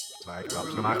So I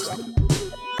dropped some oxy.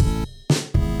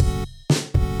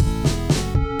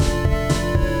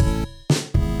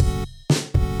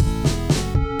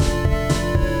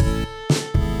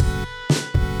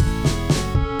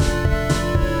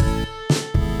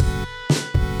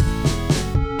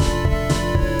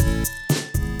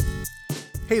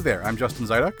 Hey there, I'm Justin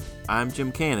Zyduk. I'm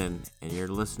Jim Cannon, and you're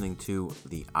listening to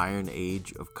The Iron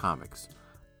Age of Comics,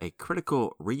 a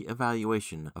critical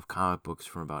re-evaluation of comic books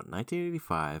from about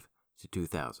 1985 to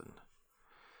 2000.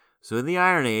 So in the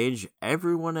Iron Age,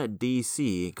 everyone at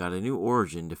DC got a new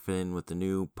origin to fit in with the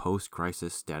new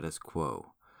post-crisis status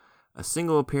quo. A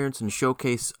single appearance and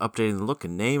showcase updating the look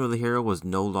and name of the hero was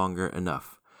no longer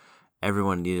enough.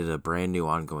 Everyone needed a brand new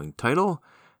ongoing title,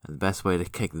 and the best way to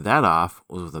kick that off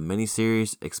was with a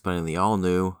miniseries explaining the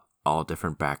all-new,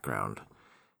 all-different background.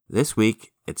 This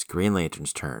week, it's Green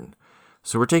Lantern's turn.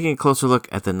 So we're taking a closer look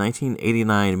at the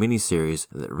 1989 miniseries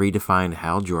that redefined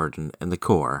Hal Jordan and the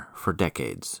Corps for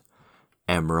decades.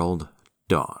 Emerald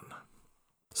Dawn.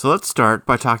 So let's start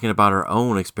by talking about our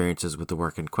own experiences with the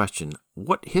work in question.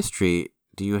 What history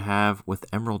do you have with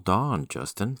Emerald Dawn,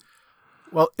 Justin?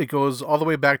 Well, it goes all the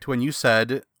way back to when you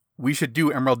said we should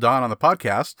do Emerald Dawn on the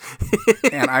podcast.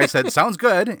 And I said, sounds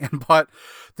good, and bought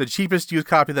the cheapest used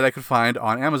copy that I could find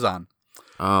on Amazon.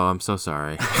 Oh, I'm so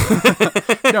sorry.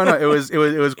 No, it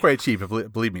was quite cheap,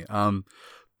 believe me.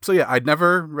 So yeah, I'd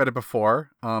never read it before.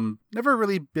 Never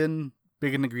really been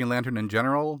big into Green Lantern in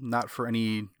general, not for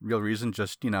any real reason,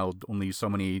 just, only so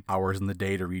many hours in the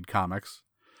day to read comics.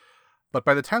 But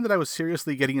by the time that I was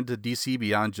seriously getting into DC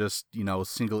beyond just,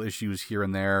 single issues here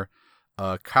and there,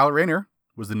 Kyle Rayner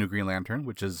was the new Green Lantern,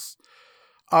 which is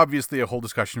obviously a whole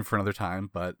discussion for another time.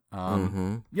 But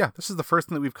yeah, this is the first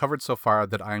thing that we've covered so far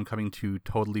that I'm coming to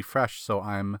totally fresh. So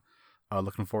I'm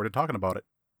looking forward to talking about it.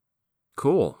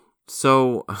 Cool.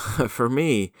 So for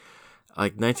me,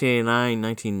 like 1989,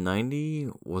 1990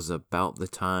 was about the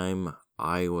time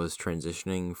I was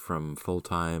transitioning from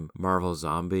full-time Marvel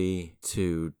Zombie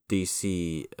to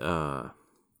DC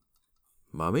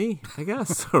Mummy, I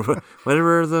guess, or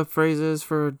whatever the phrase is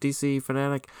for a DC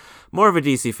fanatic. More of a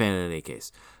DC fan in any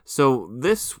case. So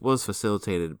this was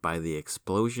facilitated by the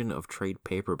explosion of trade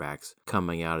paperbacks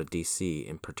coming out of DC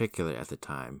in particular at the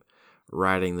time,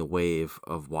 riding the wave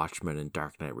of Watchmen and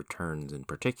Dark Knight Returns in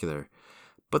particular,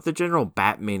 but the general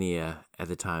Batmania at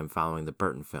the time following the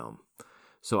Burton film.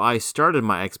 So I started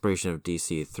my exploration of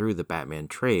DC through the Batman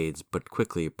trades, but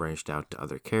quickly branched out to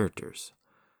other characters.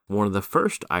 One of the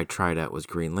first I tried out was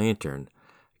Green Lantern,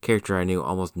 a character I knew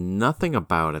almost nothing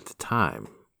about at the time.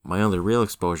 My only real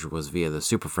exposure was via the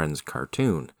Super Friends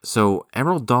cartoon. So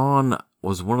Emerald Dawn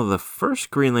was one of the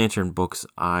first Green Lantern books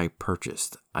I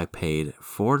purchased. I paid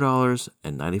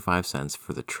 $4.95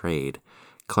 for the trade,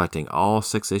 collecting all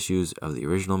 6 issues of the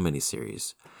original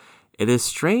miniseries. It is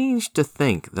strange to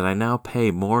think that I now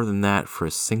pay more than that for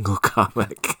a single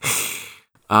comic.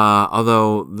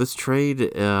 Although this trade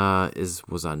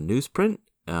was on newsprint,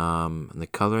 and the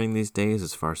coloring these days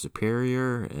is far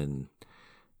superior and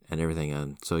everything.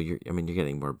 And so you're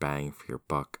getting more bang for your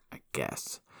buck, I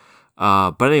guess.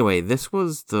 But anyway, this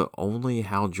was the only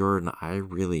Hal Jordan I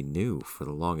really knew for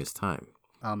the longest time.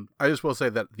 I just will say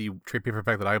that the trade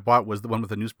paperback that I bought was the one with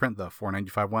the newsprint, the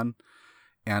 $4.95 one.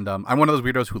 And I'm one of those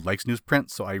weirdos who likes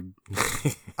newsprint, so I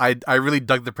really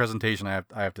dug the presentation, I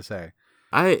have to say.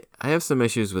 I have some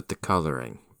issues with the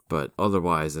coloring, but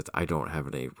otherwise I don't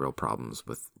have any real problems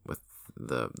with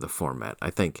the format. I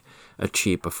think a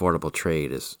cheap, affordable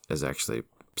trade is actually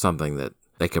something that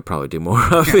they could probably do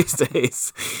more of these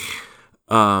days.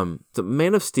 The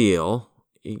Man of Steel,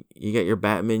 you got your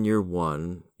Batman Year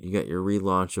One, you got your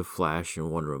relaunch of Flash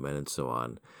and Wonder Woman and so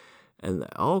on, and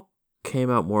all came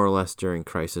out more or less during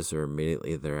Crisis or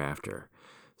immediately thereafter.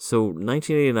 So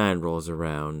 1989 rolls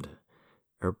around,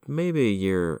 or maybe a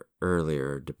year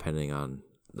earlier, depending on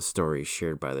the stories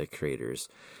shared by the creators.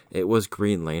 It was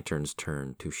Green Lantern's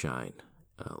turn to shine.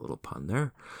 A little pun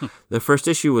there. The first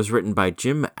issue was written by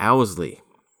Jim Owsley,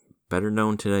 better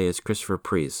known today as Christopher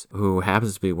Priest, who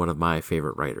happens to be one of my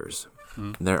favorite writers.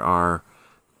 There are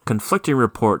conflicting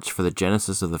reports for the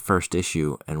genesis of the first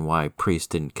issue and why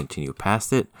Priest didn't continue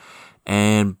past it,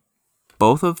 and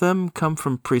both of them come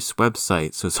from Priest's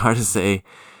website, so it's hard to say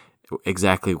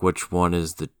exactly which one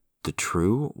is the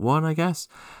true one, I guess.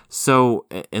 So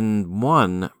in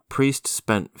one, Priest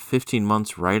spent 15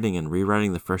 months writing and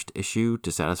rewriting the first issue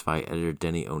to satisfy editor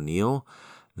Denny O'Neil,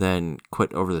 then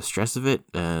quit over the stress of it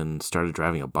and started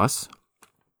driving a bus.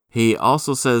 He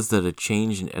also says that a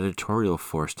change in editorial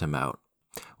forced him out.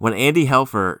 When Andy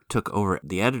Helfer took over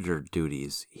the editor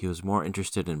duties, he was more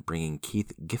interested in bringing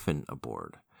Keith Giffen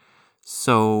aboard.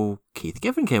 So Keith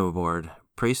Giffen came aboard.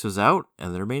 Priest was out,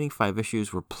 and the remaining 5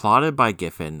 issues were plotted by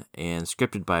Giffen and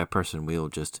scripted by a person we'll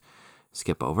just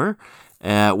skip over,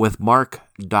 with Mark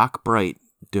Doc Bright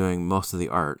doing most of the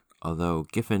art, although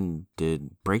Giffen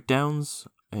did breakdowns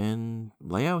and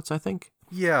layouts, I think.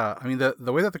 Yeah, I mean,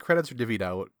 the way that the credits are divvied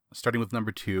out, starting with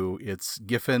number 2, it's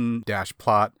Giffen dash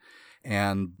plot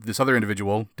and this other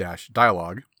individual dash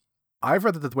dialogue. I've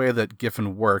read that the way that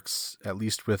Giffen works, at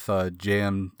least with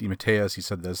J.M. DeMatteis, he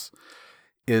said this,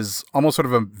 is almost sort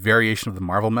of a variation of the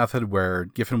Marvel method where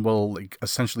Giffen will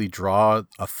essentially draw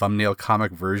a thumbnail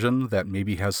comic version that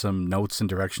maybe has some notes and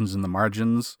directions in the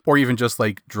margins, or even just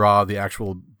draw the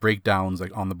actual breakdowns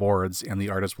on the boards, and the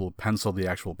artist will pencil the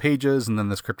actual pages, and then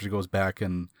the scripter goes back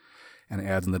and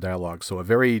adds in the dialogue. So a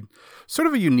very sort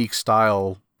of a unique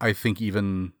style, I think,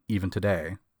 even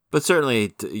today. But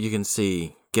certainly you can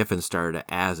see Giffen started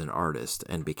as an artist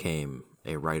and became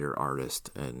a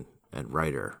writer-artist and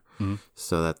writer. Mm-hmm.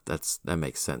 So that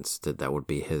makes sense. That would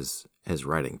be his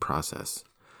writing process.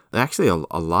 Actually,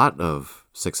 a lot of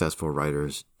successful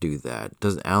writers do that.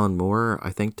 Doesn't Alan Moore,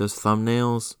 I think, does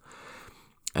thumbnails?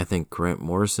 I think Grant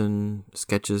Morrison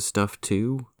sketches stuff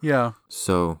too. Yeah.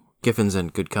 So Giffen's in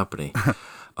good company.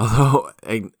 Although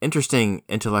an interesting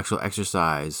intellectual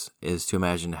exercise is to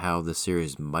imagine how the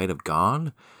series might have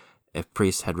gone if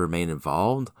Priest had remained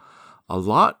involved. A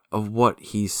lot of what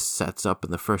he sets up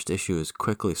in the first issue is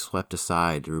quickly swept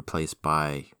aside to replace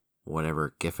by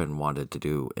whatever Giffen wanted to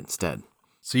do instead.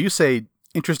 So you say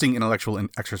interesting intellectual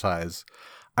exercise.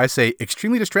 I say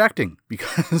extremely distracting,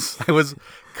 because I was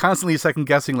constantly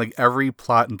second-guessing every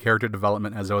plot and character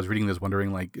development as I was reading this,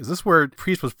 wondering, is this where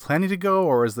Priest was planning to go,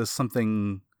 or is this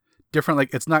something different?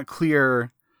 It's not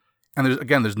clear. And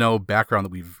there's no background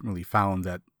that we've really found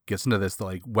that gets into this,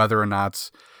 whether or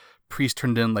not Priest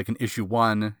turned in an issue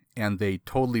 1 and they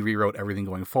totally rewrote everything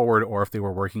going forward, or if they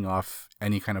were working off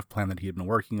any kind of plan that he had been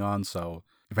working on. So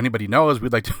if anybody knows, we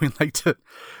would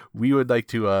like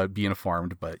to be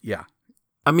informed. But yeah.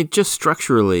 I mean, just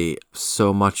structurally,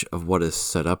 so much of what is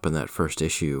set up in that first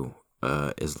issue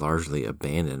is largely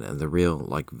abandoned, and the real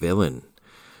villain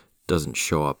doesn't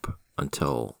show up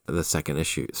until the second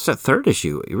issue. It's the third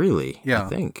issue, really. Yeah. I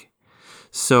think.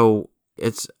 So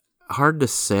it's hard to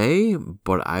say,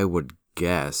 but I would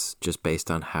guess, just based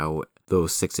on how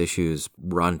those 6 issues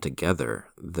run together,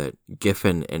 that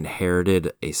Giffen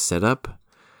inherited a setup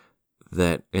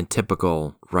that, in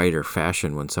typical writer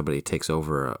fashion, when somebody takes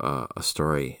over a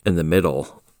story in the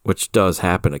middle, which does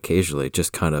happen occasionally,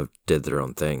 just kind of did their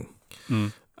own thing,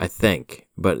 I think.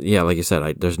 But yeah, like you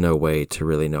said, there's no way to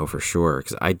really know for sure,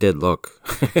 because I did look,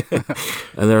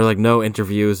 and there were no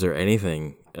interviews or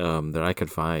anything that I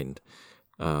could find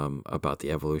about the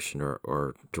evolution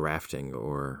or drafting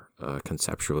or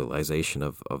conceptualization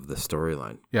of the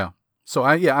storyline. Yeah. So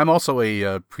I'm also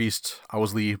a Priest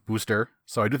Owsley booster.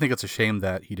 So I do think it's a shame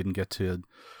that he didn't get to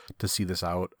see this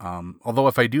out. Although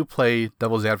if I do play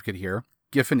devil's advocate here,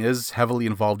 Giffen is heavily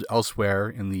involved elsewhere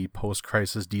in the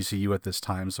post-crisis DCU at this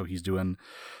time. So he's doing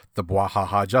the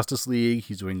Bwahaha Justice League.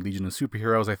 He's doing Legion of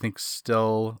Superheroes, I think,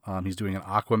 still. He's doing an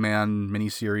Aquaman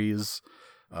miniseries.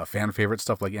 Fan favorite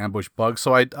stuff like Ambush Bug.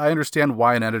 So I understand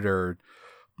why an editor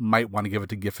might want to give it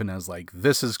to Giffen as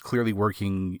this is clearly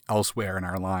working elsewhere in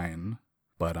our line.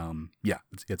 But yeah,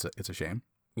 it's a shame.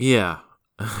 Yeah.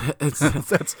 It's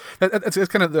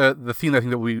kind of the theme I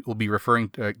think that we will be referring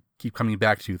to, keep coming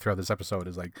back to throughout this episode,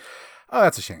 is oh,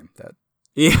 that's a shame. That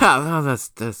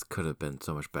could have been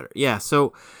so much better. Yeah,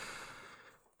 so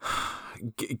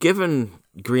given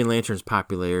Green Lantern's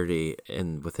popularity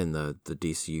within the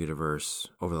DC universe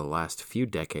over the last few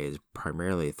decades,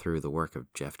 primarily through the work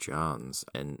of Jeff Johns,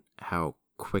 and how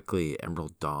quickly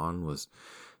Emerald Dawn was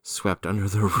swept under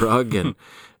the rug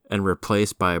and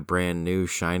replaced by a brand new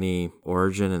shiny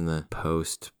origin in the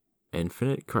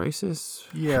post-Infinite Crisis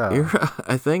era,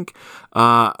 I think.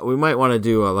 We might want to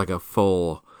do a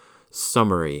full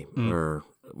summary, or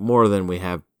more than we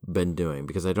have been doing,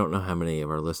 because I don't know how many of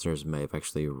our listeners may have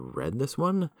actually read this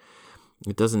one.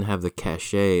 It doesn't have the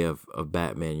cachet of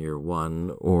Batman Year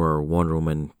One or Wonder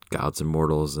Woman Gods and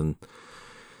Mortals, and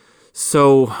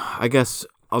so I guess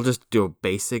I'll just do a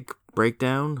basic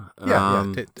breakdown.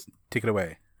 Take it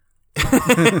away.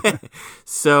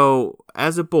 So,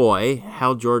 as a boy,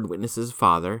 Hal Jordan witnesses his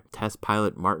father, test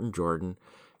pilot Martin Jordan,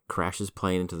 crash his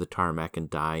plane into the tarmac and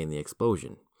die in the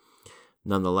explosion.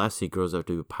 Nonetheless, he grows up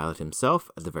to be a pilot himself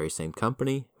at the very same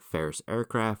company, Ferris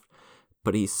Aircraft,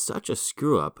 but he's such a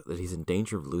screw-up that he's in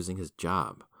danger of losing his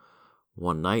job.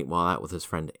 One night, while out with his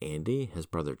friend Andy, his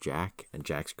brother Jack, and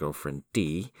Jack's girlfriend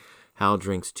Dee, Hal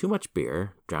drinks too much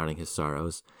beer, drowning his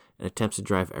sorrows, and attempts to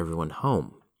drive everyone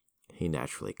home. he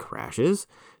naturally crashes,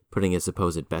 putting his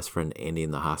supposed best friend Andy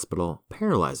in the hospital,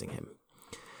 paralyzing him.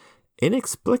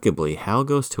 Inexplicably, Hal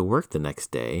goes to work the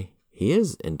next day. He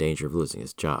is in danger of losing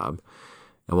his job.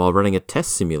 And while running a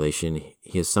test simulation,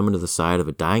 he is summoned to the side of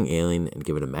a dying alien and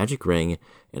given a magic ring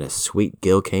and a sweet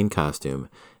Gil Kane costume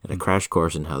and a crash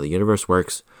course in how the universe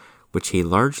works, which he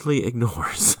largely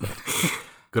ignores.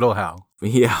 Good old Hal.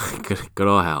 Yeah, good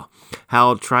old Hal.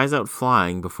 Hal tries out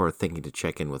flying before thinking to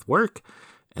check in with work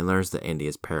and learns that Andy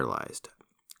is paralyzed.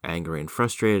 Angry and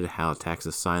frustrated, Hal attacks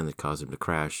the sign that caused him to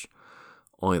crash.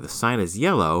 Only the sign is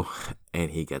yellow,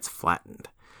 and he gets flattened.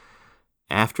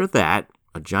 After that,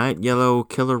 a giant yellow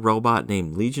killer robot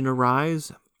named Legion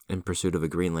arrives in pursuit of a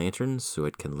Green Lantern so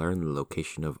it can learn the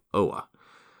location of Oa.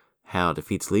 Hal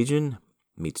defeats Legion,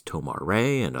 meets Tomar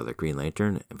Ray, another Green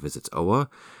Lantern, and visits Oa,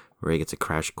 where he gets a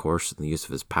crash course in the use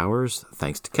of his powers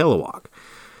thanks to Kilowog.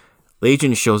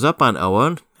 Legion shows up on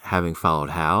Oa, having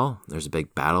followed Hal. There's a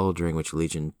big battle during which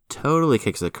Legion totally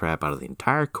kicks the crap out of the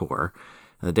entire Corps,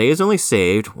 and the day is only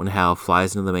saved when Hal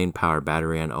flies into the main power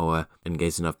battery on Oa and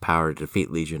gains enough power to defeat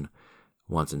Legion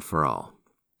once and for all.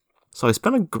 So I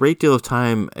spent a great deal of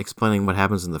time explaining what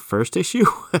happens in the first issue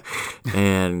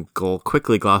and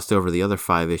quickly glossed over the other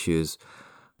 5 issues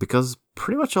because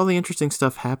pretty much all the interesting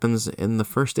stuff happens in the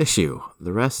first issue.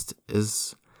 The rest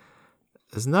is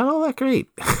not all that great.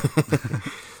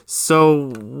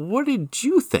 So what did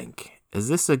you think? Is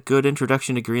this a good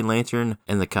introduction to Green Lantern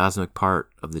and the cosmic part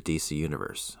of the DC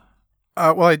universe?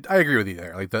 Well, I agree with you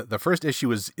there. Like the first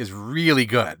issue is really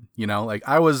good. You know, like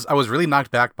I was really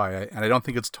knocked back by it, and I don't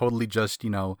think it's totally just, you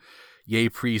know, yay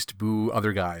priest, boo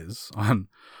other guys on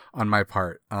my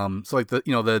part. So like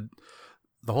the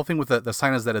whole thing with the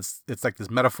sign is that it's like this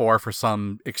metaphor for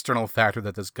some external factor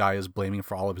that this guy is blaming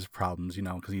for all of his problems. You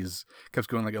know, because he's kept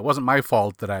going like, it wasn't my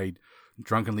fault that I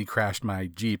drunkenly crashed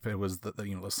my Jeep. It was the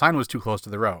sign was too close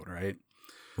to the road, right?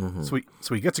 Mm-hmm.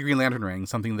 So he gets a Green Lantern ring,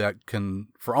 something that can,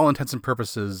 for all intents and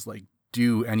purposes, like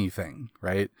do anything,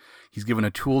 right? He's given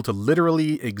a tool to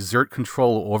literally exert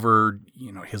control over,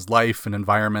 you know, his life and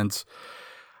environment.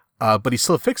 But he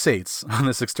still fixates on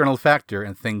this external factor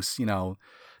and thinks, you know,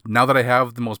 now that I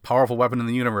have the most powerful weapon in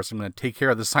the universe, I'm going to take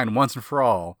care of this sign once and for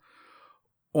all,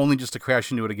 only just to crash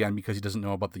into it again because he doesn't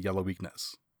know about the yellow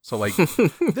weakness. So like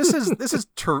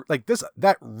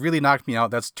that really knocked me out.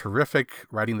 That's terrific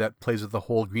writing that plays with the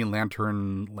whole Green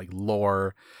Lantern like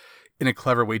lore in a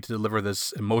clever way to deliver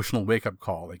this emotional wake up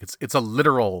call. Like it's a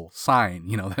literal sign,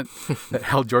 you know, that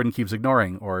Hal Jordan keeps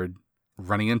ignoring or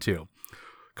running into.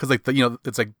 Because like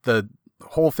it's like the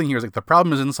whole thing here is like the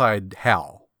problem is inside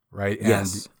Hal, right?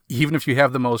 Yes. And even if you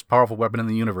have the most powerful weapon in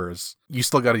the universe, you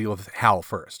still got to deal with Hal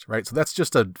first, right? So that's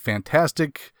just a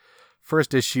fantastic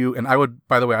first issue. And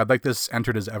I'd like this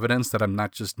entered as evidence that I'm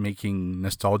not just making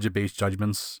nostalgia-based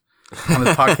judgments on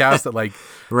this podcast that like,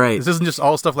 right. This isn't just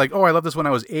all stuff like, oh, I loved this when I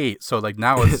was 8. So like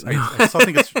now I still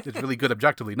think it's really good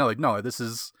objectively. No,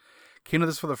 came to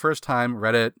this for the first time,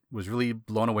 read it, was really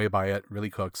blown away by it, really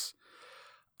cooks.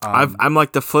 I'm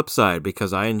like the flip side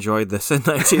because I enjoyed this in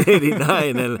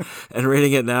 1989 and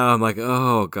reading it now, I'm like,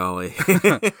 oh, golly.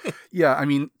 Yeah, I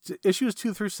mean, issues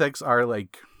 2 through 6 are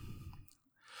like,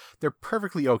 they're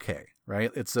perfectly okay,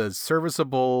 right? It's a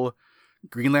serviceable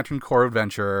Green Lantern Corps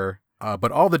adventure,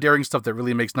 but all the daring stuff that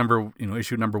really makes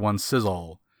issue number 1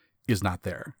 sizzle is not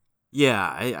there.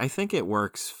 Yeah, I think it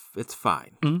works. It's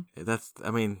fine.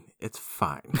 Mm-hmm. It's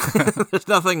fine. There's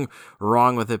nothing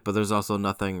wrong with it, but there's also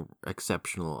nothing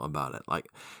exceptional about it. Like,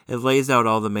 it lays out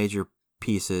all the major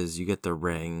pieces. You get the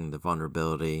ring, the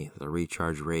vulnerability, the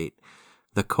recharge rate,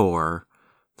 the core,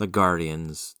 the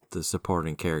guardians, the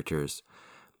supporting characters.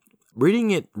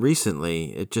 Reading it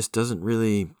recently, it just doesn't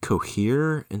really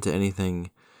cohere into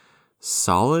anything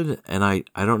solid, and I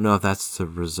don't know if that's the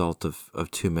result of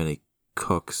too many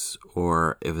cooks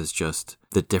or if it's just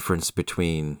the difference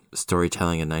between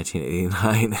storytelling in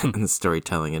 1989 and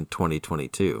storytelling in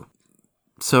 2022.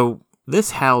 So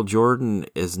this Hal Jordan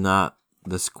is not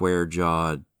the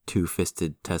square-jawed,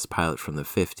 two-fisted test pilot from the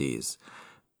 50s,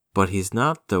 but he's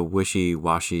not the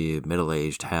wishy-washy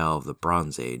middle-aged Hal of the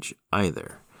Bronze Age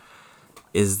either.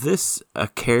 Is this a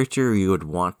character you would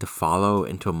want to follow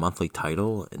into a monthly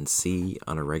title and see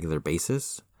on a regular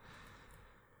basis?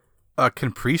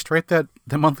 Can Priest write that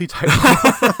monthly title?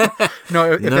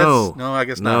 No, I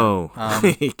guess not. No,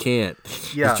 he can't.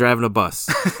 Yeah. He's driving a bus.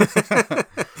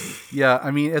 Yeah, I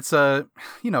mean, it's a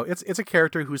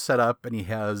character who's set up and he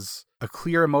has a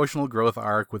clear emotional growth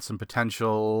arc with some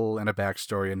potential and a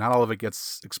backstory, and not all of it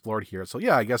gets explored here. So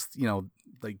yeah, I guess,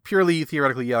 like purely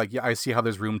theoretically, I see how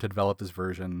there's room to develop this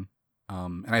version.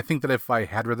 And I think that if I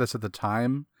had read this at the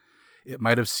time, it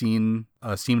might have seemed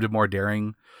more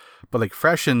daring. But like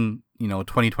fresh in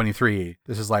 2023,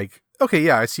 this is like, okay,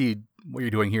 yeah, I see what you're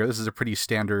doing here. This is a pretty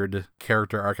standard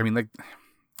character arc. I mean, like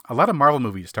a lot of Marvel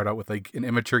movies start out with like an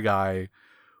immature guy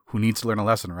who needs to learn a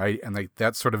lesson, right? And like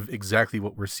that's sort of exactly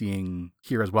what we're seeing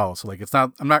here as well. So like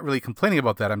I'm not really complaining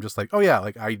about that. I'm just like, oh yeah,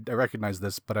 like I recognize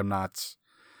this, but I'm not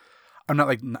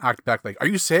like knocked back. Like, are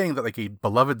you saying that like a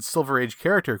beloved Silver Age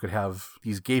character could have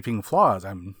these gaping flaws?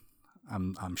 I'm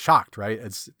shocked, right?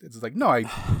 It's like, no,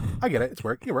 I get it.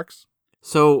 It works.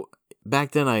 So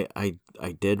back then I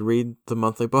did read the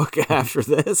monthly book after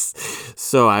this,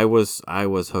 so I was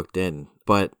hooked in.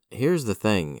 But here's the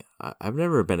thing: I've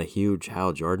never been a huge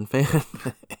Hal Jordan fan,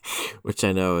 which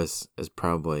I know is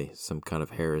probably some kind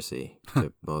of heresy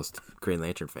to most Green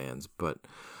Lantern fans. But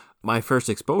my first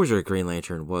exposure to Green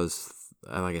Lantern was,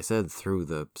 like I said, through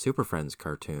the Super Friends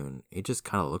cartoon. He just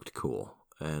kind of looked cool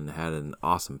and had an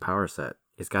awesome power set.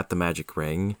 He's got the magic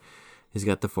ring. He's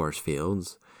got the force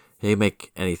fields. He can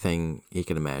make anything he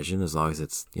can imagine as long as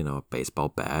it's, a baseball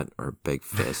bat or a big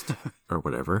fist or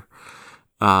whatever.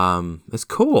 It's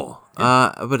cool.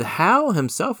 Yeah. But Hal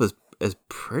himself is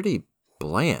pretty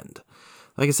bland.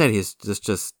 Like I said, he's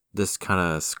just this kind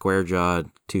of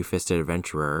square-jawed, two-fisted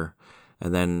adventurer.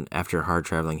 And then after Hard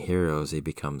Traveling Heroes, he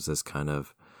becomes this kind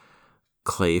of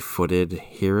clay-footed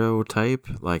hero type.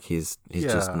 Like he's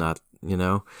just not,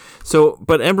 So,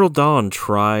 but Emerald Dawn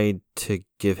tried to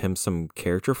give him some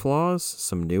character flaws,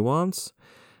 some nuance,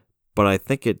 but I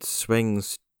think it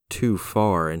swings too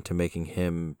far into making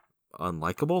him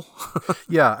unlikable.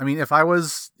 Yeah, I mean, if I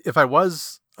was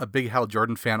a big Hal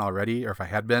Jordan fan already, or if I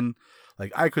had been,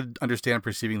 like, I could understand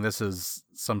perceiving this as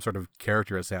some sort of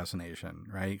character assassination,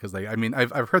 right? Because, like, I mean,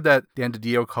 I've heard that Dan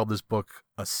DiDio called this book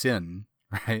a sin,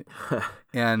 right?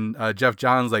 And Jeff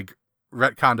Johns like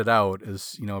retconned it out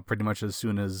as pretty much as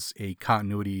soon as a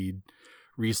continuity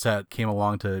reset came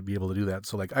along to be able to do that.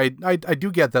 So like I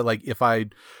do get that, like if I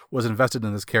was invested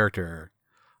in this character,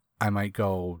 I might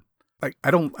go like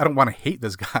I don't want to hate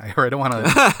this guy, or I don't want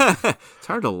to. It's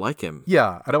hard to like him.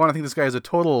 Yeah, I don't want to think this guy is a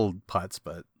total putz,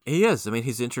 but he is. I mean,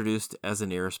 he's introduced as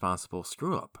an irresponsible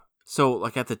screw up. So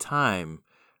like at the time,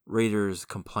 readers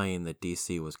complained that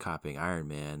DC was copying Iron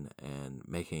Man and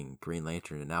making Green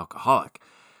Lantern an alcoholic.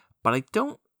 But I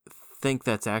don't think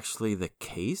that's actually the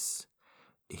case.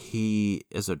 He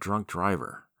is a drunk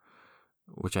driver,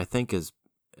 which I think is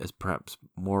perhaps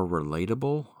more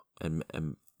relatable and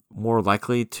more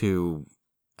likely to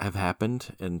have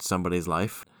happened in somebody's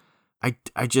life. I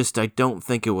don't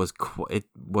think it was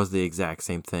the exact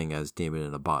same thing as Demon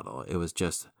in a Bottle. It was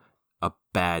just a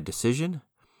bad decision.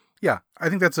 Yeah, I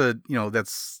think that's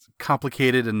that's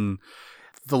complicated, and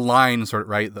the line sort of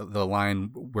right, the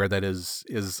line where that is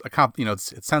it's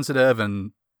sensitive,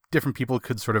 and different people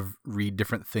could sort of read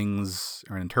different things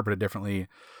or interpret it differently.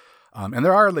 And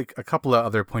there are like a couple of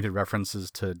other pointed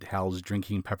references to Hal's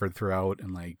drinking peppered throughout,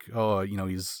 and like,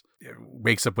 he's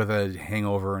wakes up with a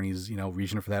hangover and he's,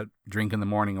 reaching for that drink in the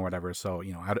morning or whatever. So,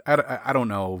 I don't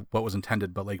know what was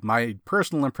intended, but like my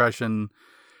personal impression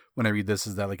when I read this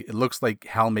is that like it looks like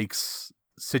Hal makes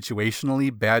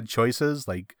situationally bad choices.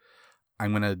 Like,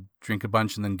 I'm going to drink a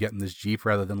bunch and then get in this Jeep,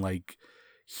 rather than like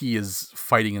he is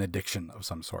fighting an addiction of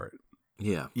some sort.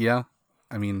 Yeah. Yeah.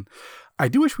 I mean, I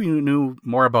do wish we knew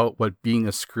more about what being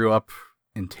a screw up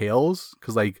entails.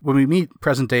 Because like when we meet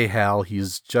present day Hal,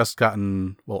 he's just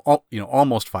gotten,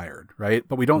 almost fired, right?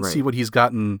 But we don't see what he's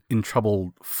gotten in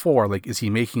trouble for. Like, is he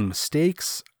making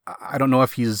mistakes? I don't know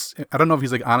if he's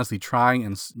like honestly trying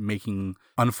and making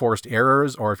unforced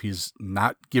errors, or if he's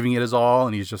not giving it his all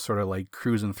and he's just sort of like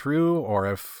cruising through, or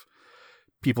if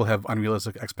people have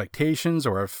unrealistic expectations,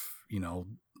 or if,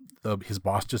 his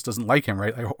boss just doesn't like him,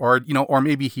 right? Or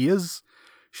maybe he is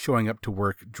showing up to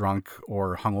work drunk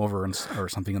or hungover or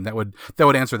something, and that would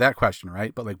answer that question,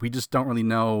 right? But like we just don't really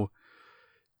know.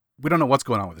 We don't know what's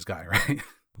going on with this guy, right?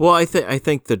 Well, I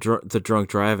think the drunk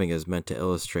driving is meant to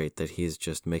illustrate that he's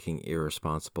just making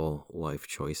irresponsible life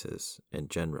choices in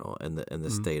general, and the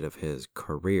state of his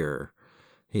career.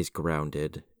 He's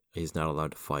grounded. He's not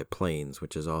allowed to fly planes,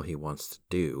 which is all he wants to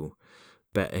do.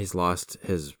 But he's lost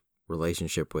his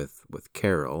relationship with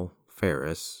Carol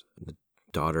Ferris, the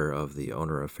daughter of the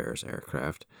owner of Ferris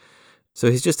Aircraft.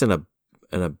 So he's just in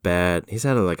a bad. He's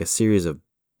had a series of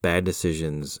bad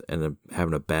decisions and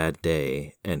having a bad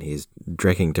day, and he's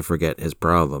drinking to forget his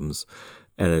problems,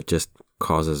 and it just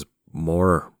causes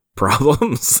more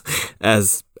problems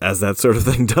as that sort of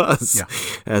thing does. Yeah.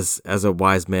 As a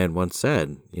wise man once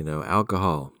said,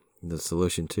 alcohol, the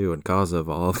solution to and cause of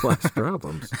all of life's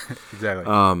problems.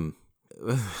 Exactly.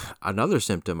 Another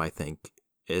symptom, I think,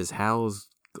 is Hal's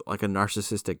like a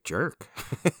narcissistic jerk.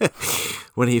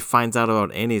 When he finds out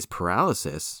about Annie's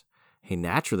paralysis, he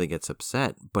naturally gets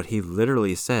upset, but he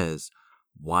literally says,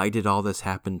 "Why did all this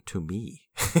happen to me?"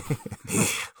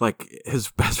 Like,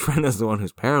 his best friend is the one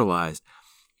who's paralyzed,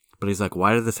 but he's like,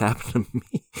 "Why did this happen to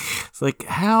me?" It's like,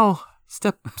 Hal,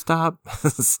 stop,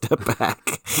 step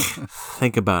back.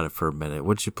 Think about it for a minute,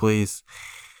 would you please?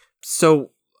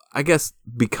 So, I guess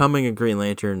becoming a Green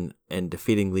Lantern and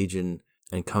defeating Legion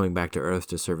and coming back to Earth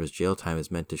to serve his jail time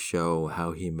is meant to show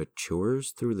how he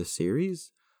matures through the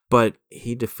series. But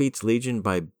he defeats Legion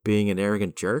by being an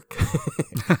arrogant jerk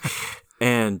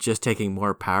and just taking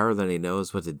more power than he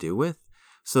knows what to do with.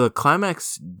 So the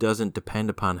climax doesn't depend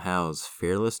upon Hal's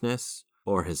fearlessness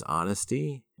or his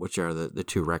honesty, which are the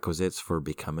two requisites for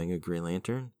becoming a Green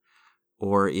Lantern,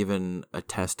 or even a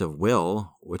test of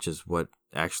will, which is what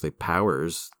actually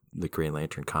powers the Green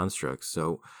Lantern construct.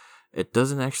 So it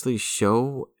doesn't actually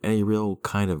show any real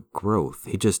kind of growth.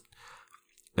 He just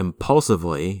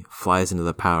impulsively flies into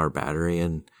the power battery,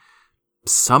 and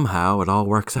somehow it all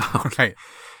works out. Right.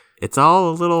 It's all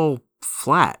a little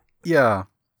flat. Yeah.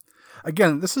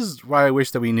 Again, this is why I wish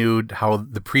that we knew how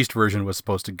the Priest version was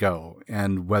supposed to go,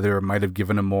 and whether it might have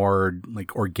given a more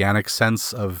like organic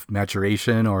sense of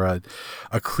maturation or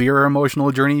a clearer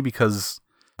emotional journey, because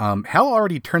Hal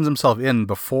already turns himself in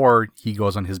before he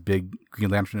goes on his big Green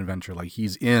Lantern adventure. Like,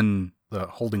 he's in the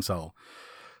holding cell.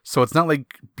 So it's not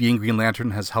like being Green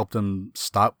Lantern has helped him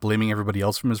stop blaming everybody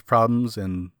else from his problems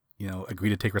and, agree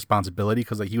to take responsibility,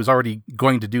 because like he was already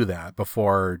going to do that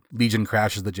before Legion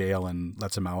crashes the jail and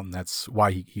lets him out, and that's why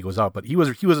he goes out. But he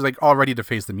was like all ready to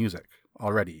face the music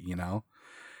already,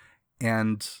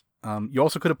 And you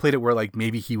also could have played it where like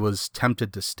maybe he was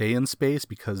tempted to stay in space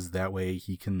because that way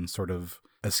he can sort of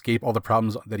escape all the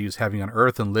problems that he was having on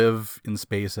Earth and live in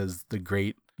space as the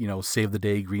great, save the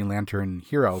day Green Lantern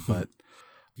hero. But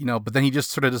but then he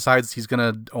just sort of decides he's going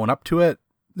to own up to it.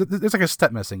 There's like a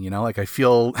step missing, like I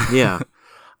feel,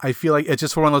 I feel like it's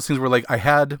just one of those things where like I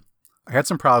had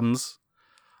some problems.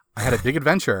 I had a big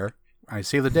adventure. I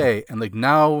saved the day. And like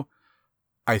now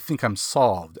I think I'm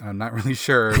solved. And I'm not really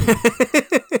sure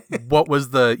what was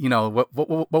the,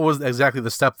 what was exactly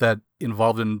the step that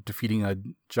involved in defeating a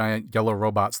giant yellow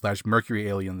robot / Mercury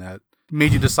alien that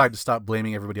made you decide to stop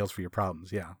blaming everybody else for your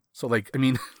problems. Yeah. So like, I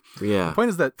mean, the point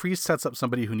is that Priest sets up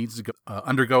somebody who needs to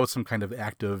undergo some kind of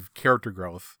active character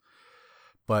growth.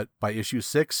 But by issue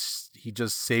 6, he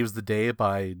just saves the day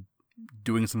by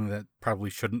doing something that probably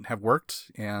shouldn't have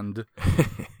worked. And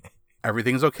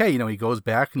everything's okay. He goes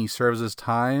back and he serves his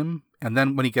time. And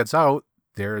then when he gets out,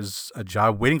 there's a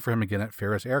job waiting for him again at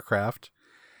Ferris Aircraft.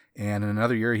 And in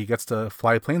another year, he gets to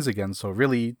fly planes again. So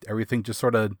really, everything just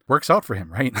sort of works out for him,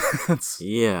 right?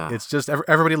 It's just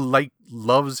everybody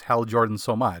loves Hal Jordan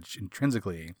so much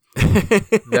intrinsically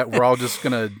that we're all just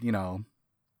gonna,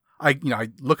 I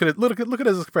look at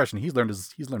his expression. He's learned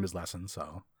his lesson.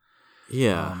 So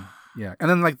yeah. And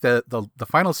then like the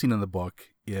final scene in the book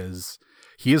is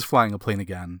he is flying a plane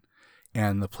again,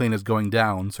 and the plane is going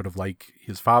down, sort of like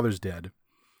his father's did.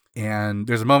 And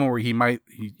there's a moment where he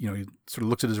sort of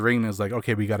looks at his ring and is like,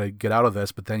 okay, we got to get out of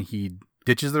this. But then he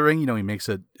ditches the ring, he makes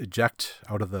it eject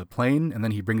out of the plane, and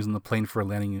then he brings in the plane for a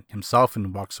landing himself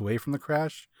and walks away from the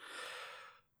crash.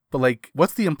 But like,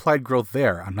 what's the implied growth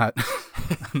there? I'm not,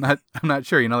 I'm not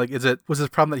sure. Like, was his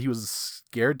problem that he was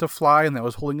scared to fly and that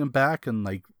was holding him back, and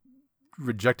like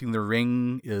rejecting the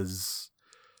ring is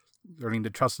learning to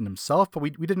trust in himself? But we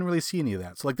didn't really see any of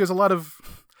that. So like, there's a lot of.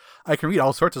 I can read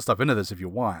all sorts of stuff into this if you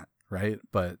want, right?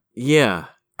 But yeah,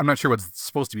 I'm not sure what's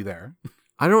supposed to be there.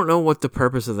 I don't know what the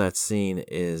purpose of that scene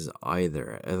is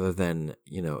either, other than,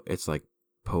 it's like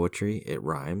poetry. It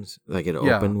rhymes. Like it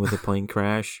opened with a plane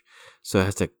crash, so it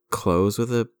has to close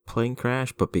with a plane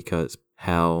crash. But because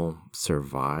Hal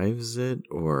survives it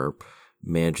or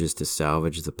manages to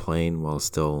salvage the plane while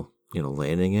still,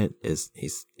 landing it,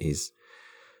 he's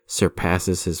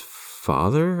surpasses his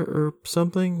father or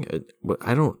something.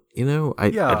 I don't,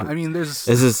 I mean, there's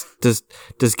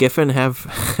does Giffen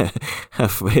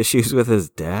have issues with his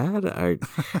dad?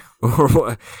 Or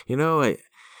what?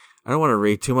 I don't want to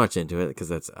read too much into it because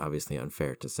that's obviously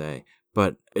unfair to say,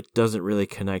 but it doesn't really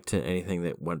connect to anything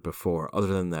that went before other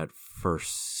than that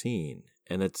first scene.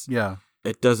 And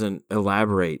it doesn't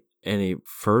elaborate any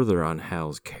further on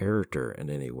Hal's character in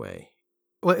any way.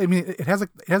 Well, I mean, it has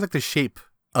like the shape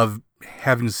of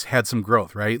having had some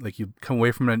growth, right? Like you come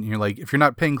away from it and you're like, if you're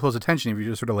not paying close attention, if you're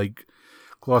just sort of like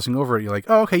glossing over it, you're like,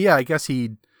 oh, okay, yeah, I guess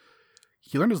he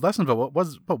learned his lesson, but what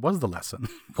was the lesson?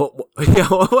 What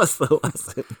was the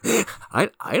lesson?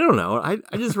 I don't know.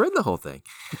 I just read the whole thing.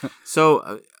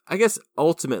 So I guess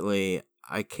ultimately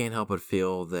I can't help but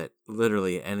feel that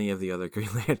literally any of the other Green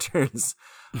Lanterns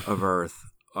of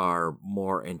Earth are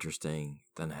more interesting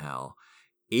than Hal.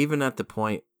 Even at the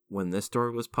point when this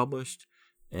story was published,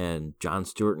 and John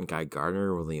Stewart and Guy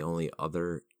Gardner were the only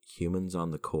other humans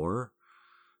on the Corps,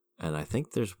 and I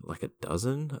think there's like a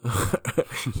dozen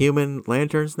human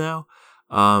lanterns now.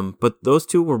 But those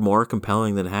two were more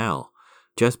compelling than Hal,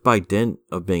 just by dint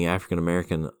of being African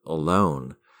American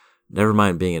alone. Never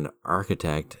mind being an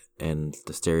architect and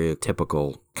the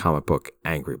stereotypical comic book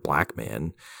angry black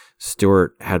man.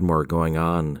 Stewart had more going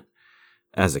on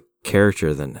as a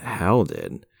character than Hal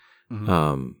did.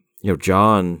 Mm-hmm.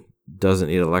 John doesn't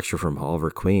need a lecture from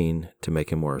Oliver Queen to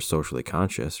make him more socially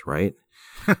conscious, right?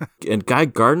 And Guy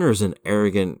Gardner is an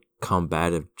arrogant,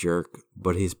 combative jerk,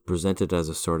 but he's presented as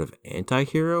a sort of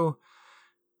anti-hero,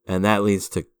 and that leads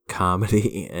to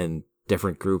comedy and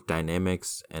different group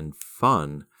dynamics and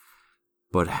fun.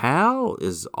 But Hal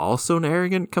is also an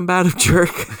arrogant, combative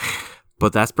jerk,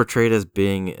 but that's portrayed as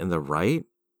being in the right,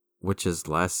 which is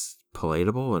less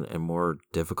palatable and more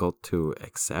difficult to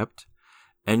accept.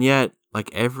 And yet, like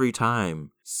every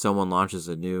time someone launches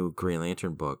a new Green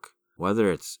Lantern book,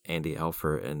 whether it's Andy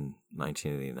Elfert in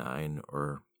 1989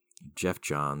 or Jeff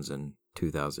Johns in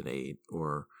 2008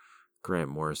 or Grant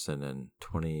Morrison in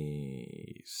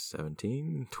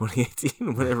 2017,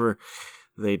 2018, whenever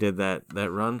they did that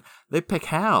run, they pick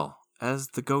Hal as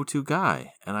the go-to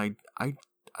guy. And I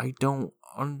don't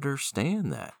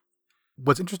understand that.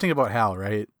 What's interesting about Hal,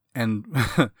 right? And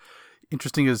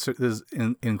interesting is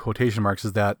in quotation marks,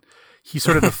 is that he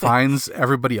sort of defines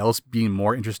everybody else being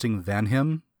more interesting than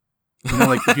him.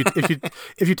 Like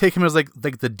if you take him as like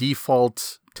the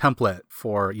default template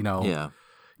for,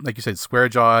 like you said, square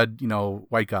jawed,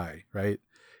 white guy, right?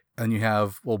 And you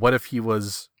have, well, what if he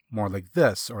was more like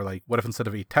this? Or like, what if instead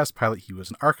of a test pilot, he was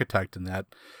an architect, and that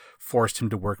forced him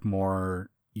to work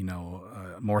more,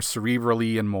 more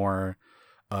cerebrally and more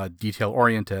detail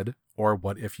oriented? Or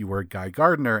what if you were Guy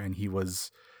Gardner and he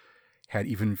had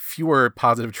even fewer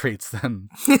positive traits than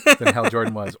Hal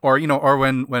Jordan was? Or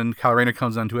when Kyle Rayner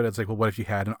comes onto it, it's like, well, what if you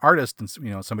had an artist and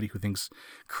somebody who thinks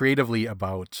creatively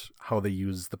about how they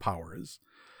use the powers?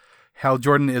 Hal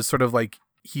Jordan is sort of like,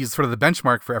 he's sort of the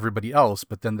benchmark for everybody else,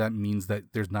 but then that means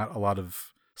that there's not a lot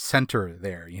of center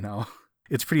there.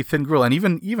 It's pretty thin gruel. And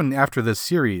even after this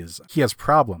series, he has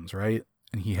problems, right?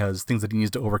 And he has things that he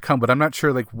needs to overcome, but I'm not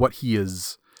sure like what he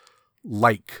is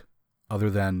like other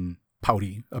than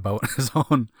pouty about his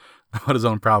own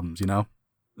problems,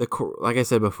 Like I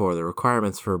said before, the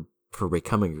requirements for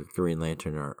becoming a Green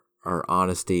Lantern are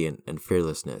honesty and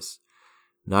fearlessness,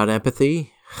 not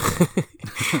empathy,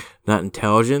 not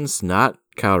intelligence, not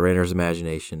Kyle Rayner's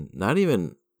imagination, not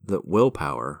even the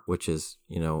willpower, which is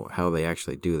how they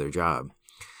actually do their job.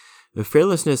 The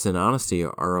fearlessness and honesty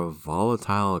are a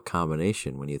volatile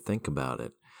combination when you think about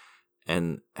it.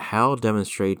 And Hal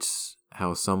demonstrates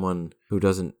how someone who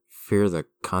doesn't fear the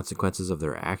consequences of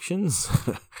their actions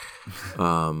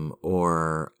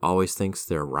or always thinks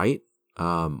they're right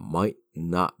might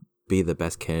not be the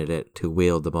best candidate to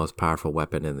wield the most powerful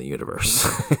weapon in the universe.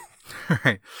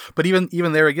 Right. But even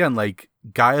there again, like,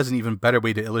 Guy is an even better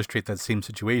way to illustrate that same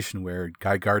situation, where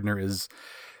Guy Gardner is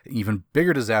an even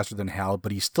bigger disaster than Hal,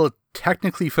 but he still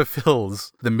technically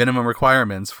fulfills the minimum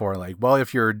requirements for, like, well,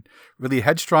 if you're really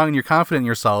headstrong and you're confident in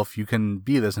yourself, you can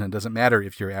be this, and it doesn't matter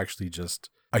if you're actually just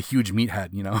a huge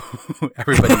meathead,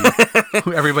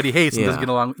 who everybody hates and doesn't get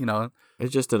along,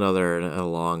 It's just another in a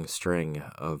long string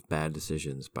of bad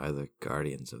decisions by the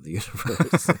Guardians of the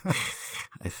Universe,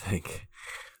 I think.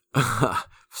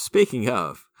 Speaking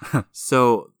of,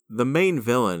 so the main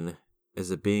villain is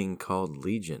a being called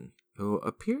Legion, who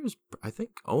appears, I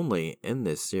think, only in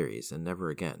this series and never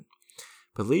again.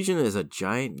 But Legion is a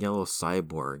giant yellow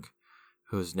cyborg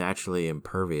who's naturally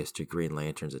impervious to Green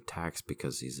Lantern's attacks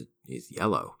because he's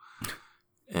yellow.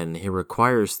 And he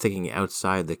requires thinking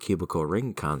outside the cubicle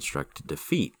ring construct to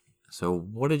defeat. So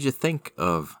what did you think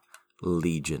of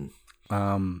Legion?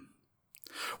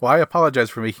 Well, I apologize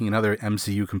for making another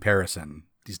MCU comparison.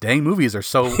 These dang movies are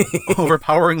so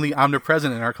overpoweringly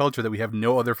omnipresent in our culture that we have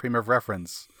no other frame of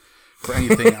reference for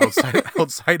anything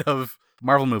outside of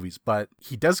Marvel movies. But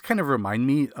he does kind of remind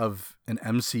me of an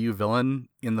MCU villain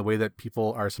in the way that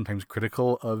people are sometimes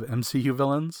critical of MCU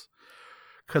villains.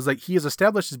 Because, like, he is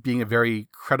established as being a very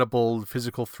credible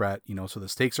physical threat, so the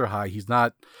stakes are high. He's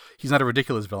not a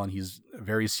ridiculous villain. He's a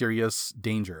very serious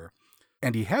danger.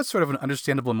 And he has sort of an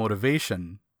understandable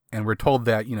motivation. And we're told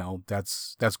that,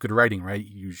 that's good writing, right?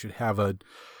 You should have a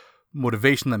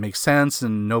motivation that makes sense,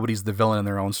 and nobody's the villain in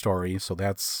their own story. So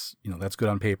that's good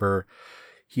on paper.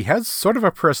 he has sort of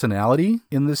a personality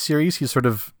in this series. He's sort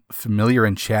of familiar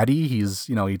and chatty. He's,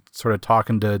 he's sort of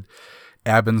talking to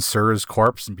Abin Sur's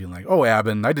corpse and being like, "Oh,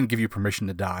 Abin, I didn't give you permission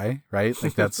to die," right?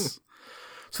 Like that's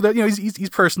so that he's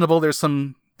personable. There's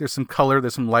some color,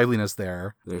 there's some liveliness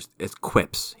there. It's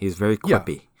quips. He's very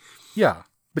quippy. Yeah.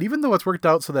 But even though it's worked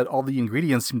out so that all the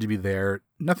ingredients seem to be there,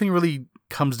 nothing really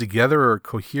comes together or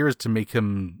coheres to make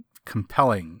him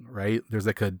compelling, right? There's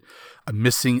like a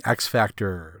missing X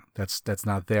factor that's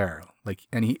not there. Like,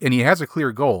 and he has a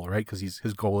clear goal, right? Because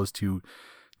his goal is to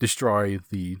destroy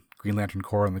the Green Lantern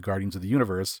Corps and the Guardians of the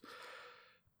Universe.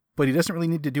 But he doesn't really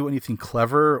need to do anything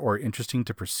clever or interesting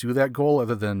to pursue that goal,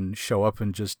 other than show up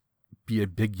and just be a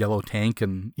big yellow tank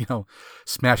and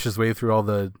smash his way through all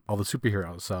the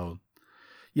superheroes. So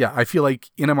yeah, I feel like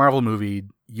in a Marvel movie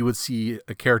you would see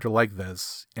a character like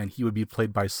this, and he would be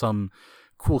played by some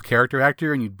cool character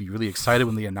actor, and you'd be really excited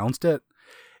when they announced it.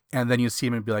 And then you see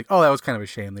him and be like, "Oh, that was kind of a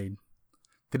shame. They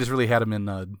just really had him in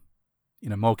a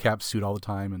mocap suit all the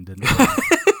time and didn't."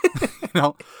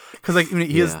 Because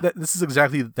he is. This is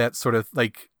exactly that sort of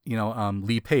like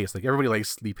Lee Pace. Like everybody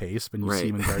likes Lee Pace when you see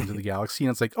him in Guardians of the Galaxy,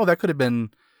 and it's like, oh, that could have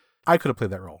been. I could have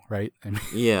played that role, right? I mean,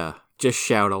 yeah, just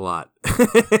shout a lot.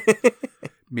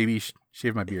 Maybe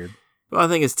shave my beard. Well, I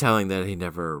think it's telling that he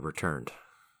never returned.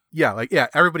 Yeah,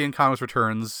 everybody in comics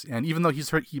returns, and even though at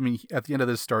the end of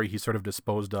this story, he's sort of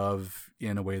disposed of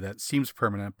in a way that seems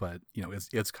permanent, but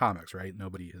it's comics, right?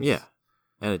 Nobody is. Yeah,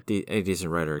 and a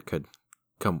decent writer could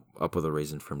come up with a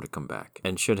reason for him to come back,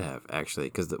 and should have, actually,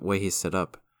 because the way he's set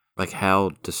up, like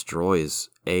Hal destroys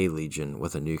a Legion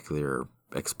with a nuclear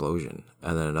explosion,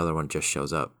 and then another one just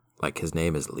shows up. Like, his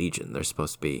name is Legion. There's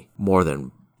supposed to be more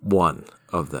than one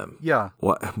of them. Yeah.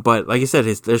 But like you said,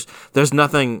 there's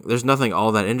nothing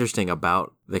all that interesting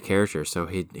about the character, so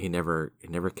he never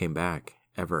came back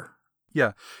ever.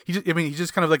 Yeah. He's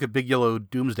just kind of like a big yellow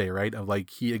doomsday, right? Of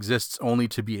like, he exists only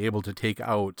to be able to take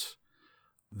out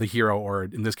the hero, or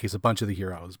in this case, a bunch of the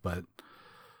heroes, but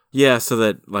yeah, so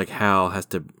that like Hal has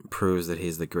to prove that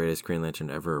he's the greatest Green Lantern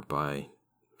ever by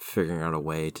figuring out a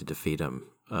way to defeat him,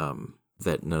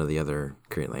 that none of the other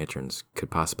Green Lanterns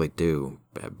could possibly do,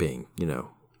 being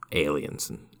aliens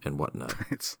and whatnot.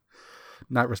 It's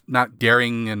not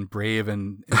daring and brave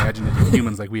and imaginative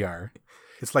humans like we are.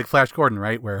 It's like Flash Gordon,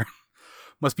 right? Where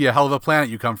must be a hell of a planet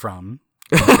you come from.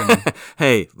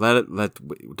 Hey,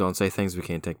 don't say things we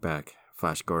can't take back.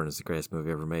 Flash Gordon is the greatest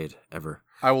movie ever made, ever.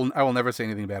 I will never say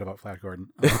anything bad about Flash Gordon.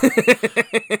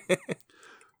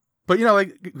 But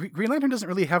Green Lantern doesn't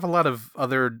really have a lot of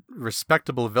other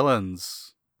respectable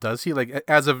villains, does he? Like,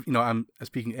 as of I'm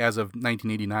speaking as of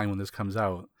 1989 when this comes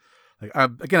out. Like,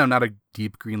 I'm not a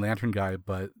deep Green Lantern guy,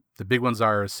 but the big ones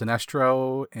are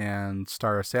Sinestro and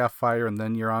Star of Sapphire, and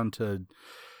then you're on to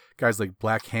guys like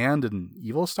Black Hand and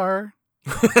Evil Star.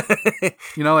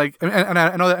 And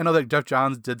I know that Jeff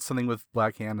Johns did something with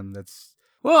Black Hand, and that's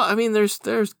there's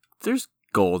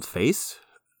Goldface,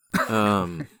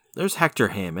 there's Hector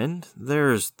Hammond,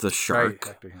 there's the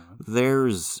Shark, right,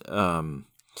 there's the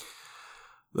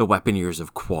Weapon Years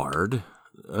of Quard,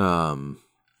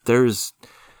 there's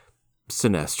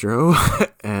Sinestro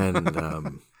and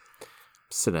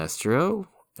Sinestro.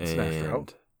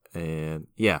 And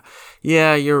yeah,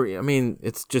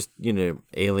 it's just,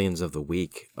 aliens of the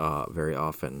week, very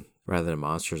often, rather than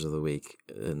monsters of the week,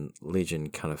 and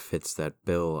Legion kind of fits that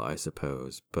bill, I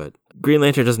suppose. But Green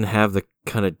Lantern doesn't have the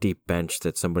kind of deep bench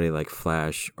that somebody like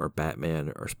Flash or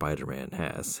Batman or Spider-Man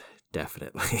has.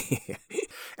 Definitely.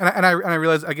 and I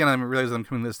realize, again, I'm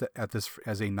coming at this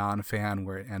as a non-fan,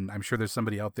 and I'm sure there's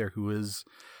somebody out there who is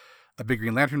a big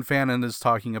Green Lantern fan and is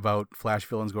talking about Flash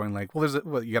villains, going like,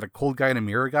 well, you got a cold guy and a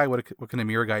mirror guy. What can a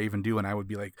mirror guy even do? And I would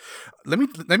be like, let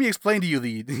me explain to you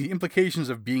the implications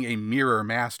of being a mirror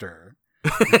master.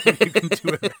 You can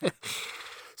do it.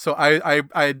 So I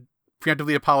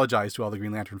preemptively apologize to all the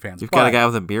Green Lantern fans. You've got a guy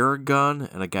with a mirror gun,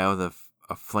 and a guy with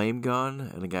a flame gun,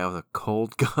 and a guy with a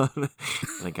cold gun,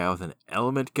 and a guy with an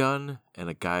element gun, and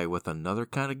a guy with another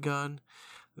kind of gun.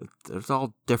 It's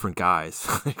all different guys.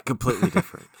 Completely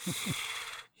different.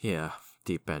 Yeah,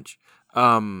 deep bench.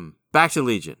 Back to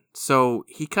Legion. So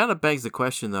he kind of begs the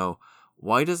question, though,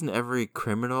 why doesn't every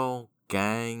criminal,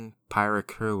 gang, pirate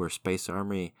crew, or space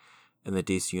army in the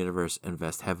DC universe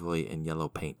invest heavily in yellow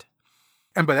paint?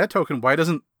 And by that token, why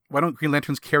don't Green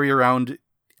Lanterns carry around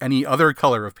any other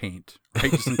color of paint,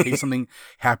 right? Just in case something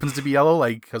happens to be yellow,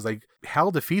 because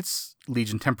Hal defeats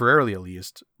Legion temporarily, at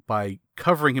least, by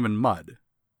covering him in mud.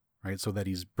 Right, so that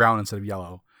he's brown instead of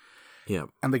yellow. Yeah,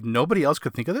 and nobody else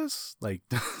could think of this.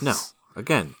 No,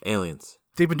 again, aliens.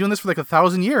 They've been doing this for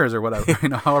 1,000 years or whatever.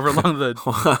 However long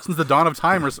since the dawn of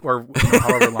time, or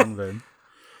however long the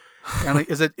And like,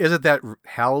 is it that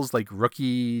Hal's like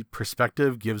rookie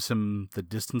perspective gives him the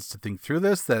distance to think through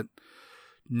this, that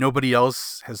nobody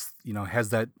else has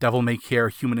that devil may care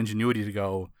human ingenuity to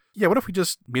go, yeah, what if we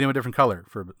just made him a different color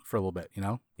for a little bit,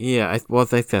 Yeah, I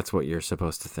think that's what you're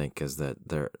supposed to think, is that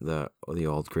the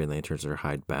old Green Lanterns are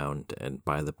hidebound and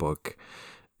by the book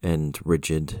and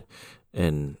rigid,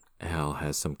 and Hal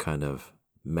has some kind of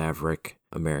maverick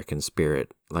American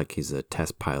spirit, like he's a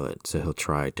test pilot, so he'll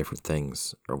try different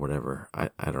things or whatever.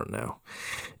 I don't know.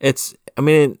 I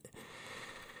mean,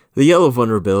 the yellow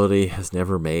vulnerability has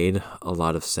never made a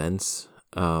lot of sense.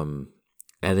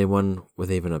 Anyone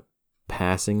with even a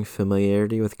passing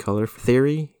familiarity with color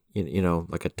theory,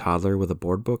 like a toddler with a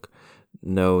board book,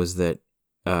 knows that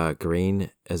green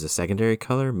is a secondary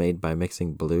color made by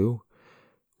mixing blue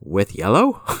with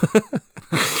yellow.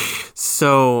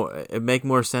 So it make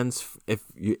more sense if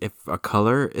a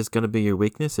color is going to be your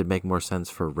weakness. It'd make more sense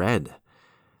for red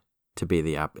to be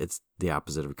it's the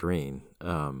opposite of green.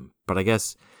 But I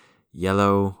guess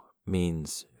yellow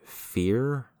means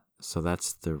fear, so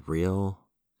that's the real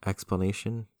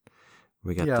explanation.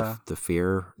 We got the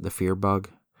fear bug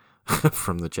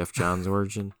from the Jeff Johns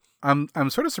origin. I'm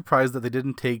sort of surprised that they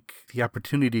didn't take the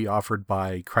opportunity offered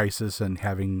by Crisis and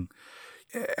having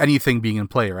anything being in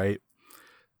play, right?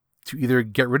 To either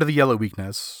get rid of the yellow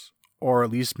weakness, or at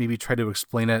least maybe try to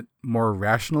explain it more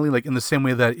rationally, like in the same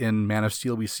way that in Man of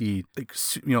Steel we see, like,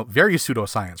 very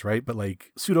pseudoscience, right? But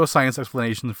like pseudoscience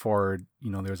explanations for,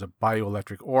 there's a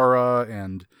bioelectric aura,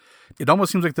 and it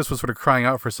almost seems like this was sort of crying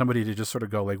out for somebody to just sort of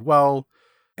go like, well,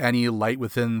 any light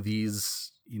within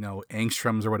these,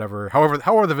 angstroms or whatever,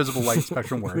 however the visible light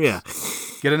spectrum works. Yeah.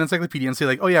 Get an encyclopedia and say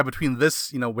like, oh yeah, between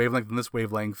this, wavelength and this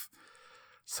wavelength,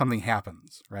 something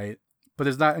happens, right? But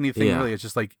there's not anything really. It's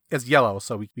just like, it's yellow,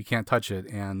 so we can't touch it.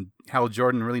 And Hal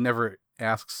Jordan really never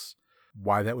asks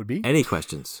why that would be. Any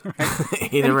questions? Right?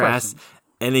 He never asks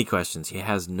any questions. He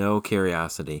has no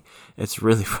curiosity. It's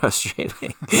really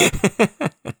frustrating.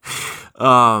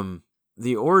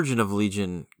 The origin of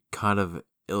Legion kind of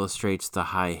illustrates the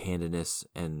high-handedness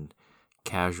and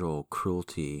casual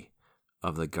cruelty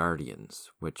of the Guardians,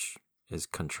 which is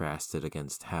contrasted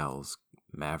against Hal's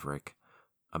maverick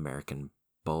American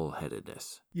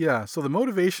bullheadedness. Yeah, so the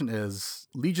motivation is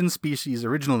Legion species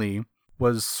originally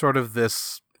was sort of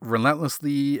this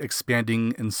relentlessly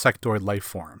expanding insectoid life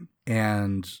form.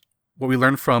 And what we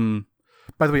learned from,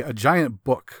 by the way, a giant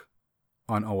book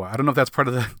on Oa. I don't know if that's part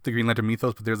of the Green Lantern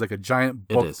mythos, but there's like a giant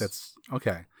book that's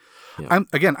okay. Yeah.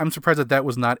 I'm surprised that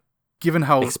was not given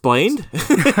how explained.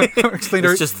 Explained,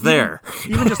 it's just there.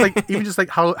 Even just like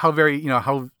how very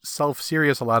how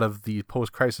self-serious a lot of the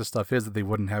post-crisis stuff is, that they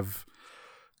wouldn't have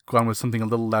gone with something a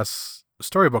little less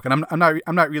storybook. And I'm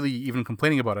not really even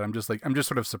complaining about it. I'm just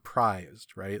sort of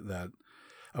surprised, right, that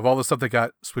of all the stuff that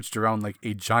got switched around, like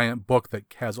a giant book that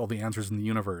has all the answers in the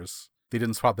universe, they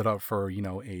didn't swap that out for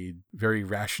a very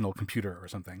rational computer or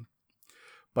something.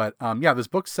 But this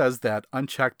book says that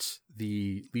unchecked,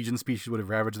 the Legion species would have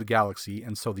ravaged the galaxy,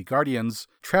 and so the Guardians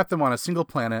trapped them on a single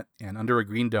planet and under a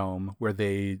green dome, where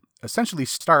they essentially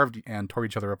starved and tore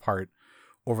each other apart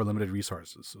over limited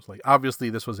resources. So it's like, obviously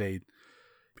this was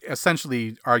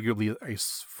essentially arguably a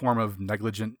form of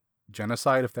negligent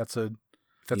genocide, if that's a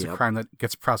crime that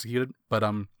gets prosecuted. But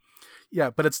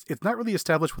but it's not really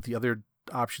established what the other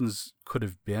options could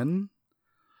have been.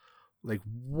 Like,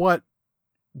 what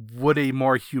would a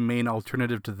more humane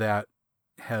alternative to that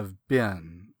have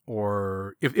been?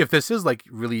 Or if this is like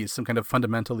really some kind of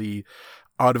fundamentally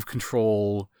out of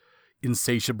control,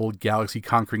 insatiable galaxy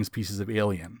conquering species of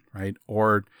alien, right?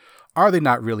 Or are they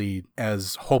not really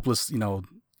as hopeless,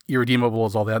 irredeemable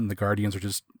as all that, and the Guardians are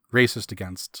just racist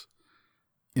against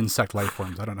insect life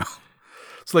forms? I don't know.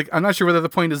 So like, I'm not sure whether the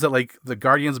point is that like the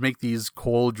Guardians make these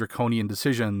cold draconian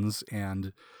decisions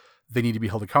and they need to be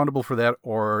held accountable for that,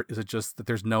 or is it just that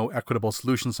there's no equitable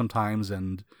solution sometimes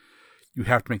and you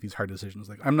have to make these hard decisions?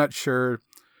 Like, I'm not sure.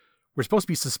 We're supposed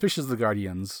to be suspicious of the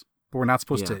Guardians, but we're not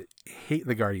supposed to hate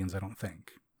the Guardians, I don't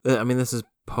think. I mean, this is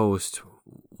post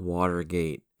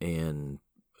Watergate and,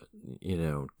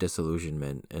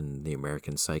 disillusionment and the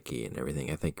American psyche and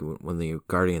everything. I think when the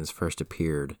Guardians first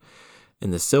appeared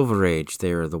in the Silver Age,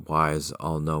 they were the wise,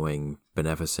 all-knowing,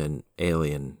 beneficent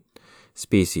alien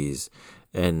species.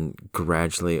 And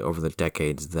gradually over the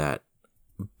decades, that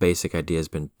basic idea has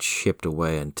been chipped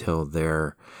away until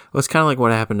it's kind of like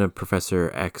what happened to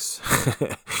Professor X.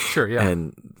 Sure, yeah.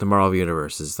 And the Marvel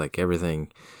Universe is like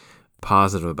everything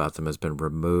positive about them has been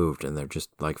removed, and they're just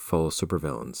like full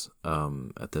supervillains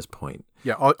at this point.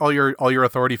 Yeah, all your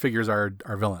authority figures are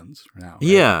villains now.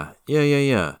 Right?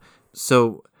 Yeah.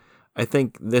 So I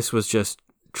think this was just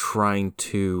trying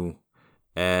to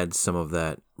add some of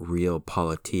that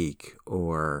realpolitik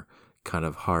or kind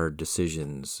of hard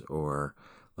decisions or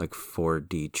like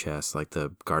 4D chess, like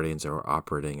the Guardians are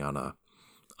operating on a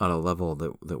level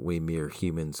that we mere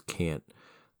humans can't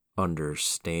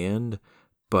understand,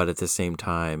 but at the same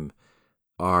time,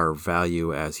 our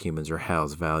value as humans, or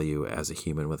Hal's value as a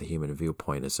human with a human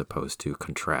viewpoint, is supposed to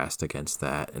contrast against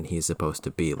that, and he's supposed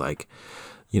to be like,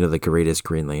 the greatest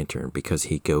Green Lantern because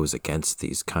he goes against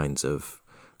these kinds of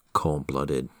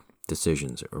cold-blooded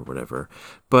decisions or whatever.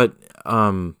 But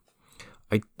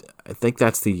I think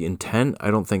that's the intent.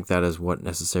 I don't think that is what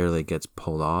necessarily gets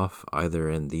pulled off either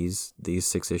in these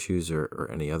 6 issues or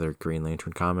any other Green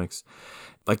Lantern comics.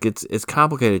 Like it's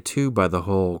complicated too by the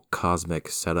whole cosmic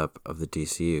setup of the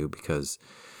DCU because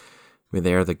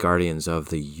they are the guardians of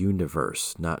the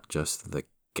universe, not just the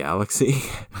galaxy.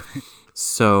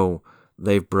 So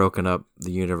they've broken up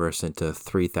the universe into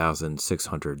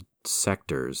 3,600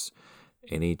 sectors,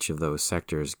 and each of those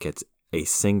sectors gets a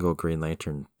single Green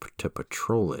Lantern to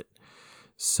patrol it.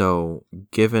 So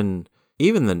given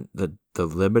even the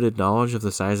limited knowledge of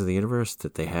the size of the universe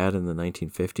that they had in the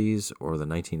 1950s or the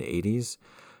 1980s,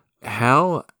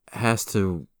 Hal has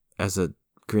to, as a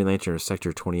Green Lantern of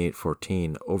Sector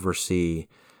 2814, oversee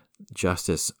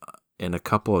justice in a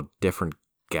couple of different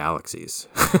galaxies.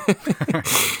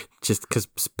 Just because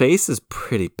space is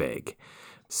pretty big.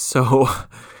 So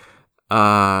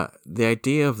the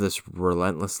idea of this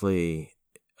relentlessly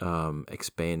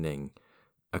expanding,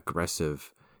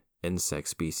 aggressive insect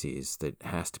species that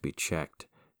has to be checked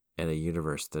in a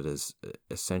universe that is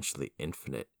essentially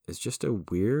infinite is just a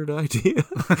weird idea.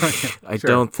 I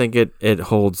don't think it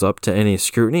holds up to any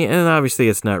scrutiny, and obviously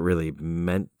it's not really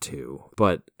meant to.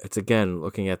 But it's, again,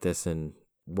 looking at this in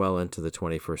well into the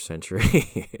 21st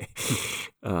century,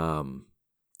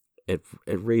 it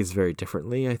reads very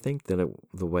differently, I think, than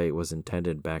the way it was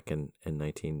intended back in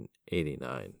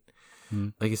 1989.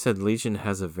 Like you said, Legion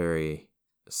has a very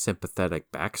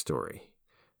sympathetic backstory,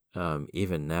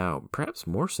 even now, perhaps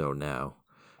more so now.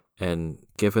 And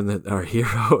given that our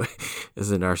hero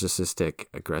is a narcissistic,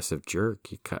 aggressive jerk,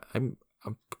 I'm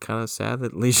kind of sad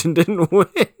that Legion didn't win.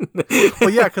 Well,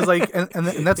 yeah, because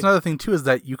and that's another thing too, is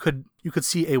that you could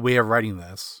see a way of writing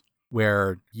this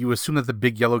where you assume that the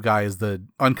big yellow guy is the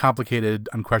uncomplicated,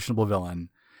 unquestionable villain,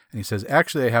 and he says,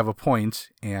 "Actually, I have a point,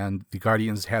 and the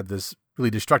Guardians had this really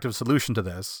destructive solution to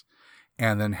this."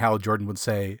 And then Hal Jordan would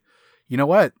say, "You know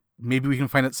what? Maybe we can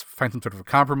find some sort of a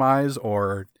compromise,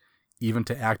 or even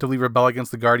to actively rebel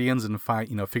against the Guardians and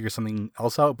figure something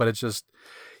else out." But it's just,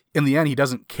 in the end, he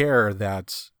doesn't care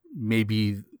that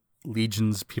maybe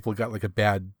Legion's people got like a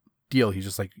bad deal. He's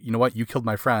just like, "You know what? You killed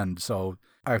my friend, so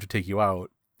I have to take you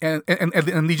out." And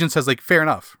Legion says, like, fair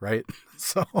enough, right?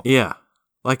 So yeah,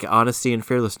 like honesty and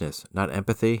fearlessness, not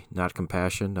empathy, not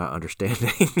compassion, not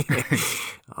understanding.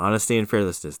 Honesty and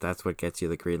fearlessness, that's what gets you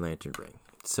the Green Lantern ring.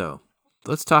 So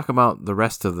let's talk about the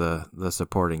rest of the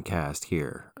supporting cast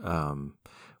here.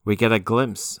 We get a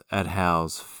glimpse at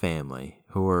Hal's family,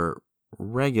 who are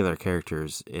regular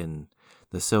characters in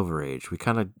the Silver Age. We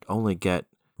kind of only get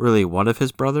really one of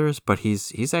his brothers, but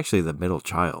he's actually the middle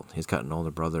child. He's got an older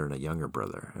brother and a younger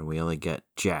brother, and we only get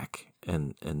Jack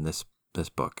in this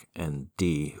book, and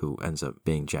Dee, who ends up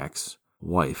being Jack's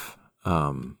wife.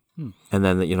 And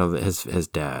then his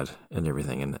dad and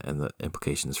everything, and the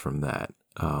implications from that.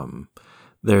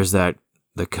 There's the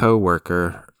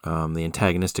co-worker, the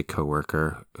antagonistic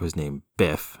co-worker, who's named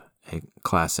Biff, a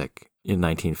classic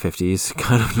 1950s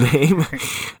kind of name.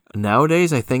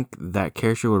 Nowadays, I think that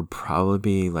character would probably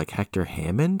be like Hector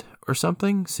Hammond or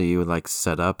something. So you would like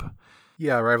set up,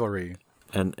 rivalry,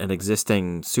 an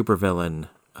existing supervillain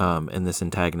in this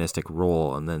antagonistic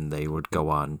role, and then they would go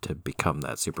on to become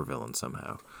that supervillain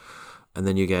somehow. And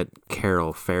then you get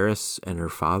Carol Ferris and her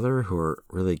father, who are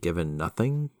really given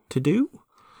nothing to do.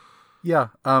 Yeah.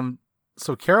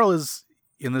 So Carol is,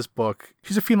 in this book,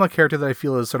 she's a female character that I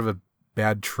feel is sort of a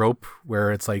bad trope,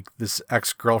 where it's like this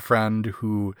ex-girlfriend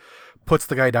who puts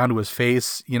the guy down to his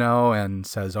face, and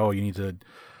says, "Oh, you need to,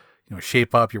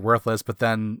 shape up, you're worthless," but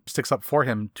then sticks up for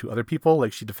him to other people.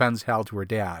 Like, she defends Hal to her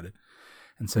dad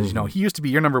and says, he used to be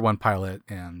your number one pilot,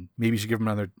 and maybe you should give him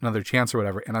another chance or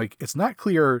whatever. And like, it's not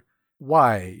clear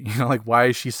why,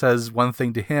 why she says one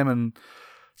thing to him and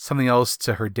something else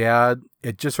to her dad.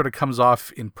 It just sort of comes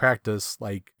off in practice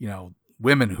like,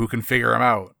 women who can figure him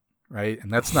out. Right.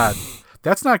 And that's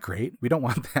not great. We don't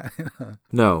want that.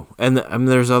 No. And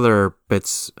there's other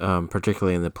bits,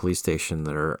 particularly in the police station,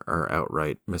 that are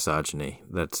outright misogyny.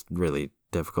 That's really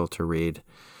difficult to read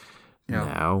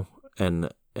now. And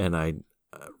I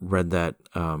read that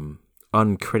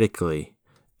uncritically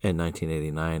in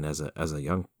 1989 as a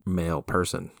young male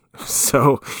person.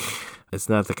 So it's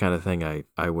not the kind of thing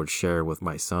I would share with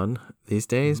my son these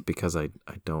days because I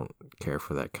don't care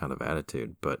for that kind of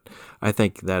attitude. But I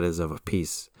think that is of a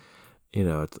piece.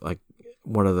 It's like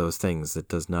one of those things that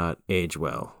does not age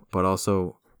well, but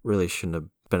also really shouldn't have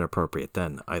been appropriate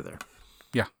then either.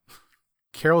 Yeah.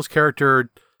 Carol's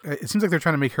character, it seems like they're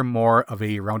trying to make her more of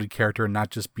a rounded character and not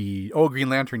just be, oh, Green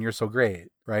Lantern, you're so great,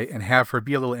 right? And have her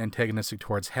be a little antagonistic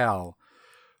towards Hal.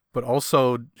 But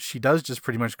also, she does just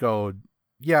pretty much go,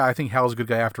 yeah, I think Hal's a good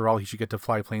guy after all. He should get to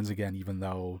fly planes again, even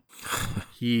though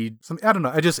I don't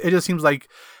know. It just seems like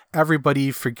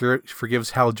everybody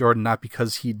forgives Hal Jordan, not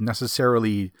because he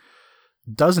necessarily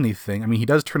does anything. I mean, he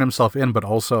does turn himself in, but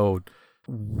also,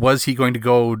 was he going to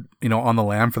go, on the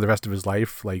lam for the rest of his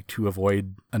life, like to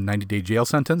avoid a 90-day jail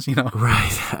sentence,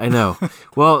 Right. I know.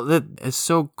 Well, that is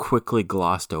so quickly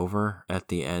glossed over at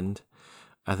the end.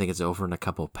 I think it's over in a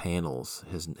couple panels,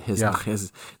 his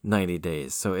 90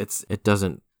 days. So it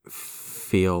doesn't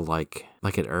feel like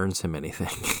it earns him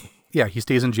anything. Yeah, he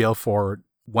stays in jail for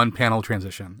one panel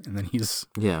transition, and then he's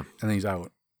out.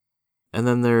 And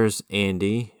then there's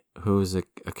Andy, who's a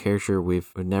character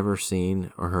we've never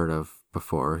seen or heard of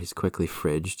before. He's quickly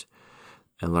fridged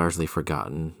and largely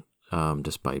forgotten,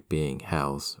 despite being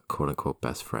Hal's quote-unquote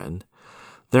best friend.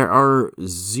 There are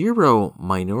 0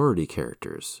 minority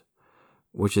characters,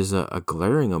 which is a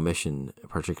glaring omission,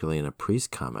 particularly in a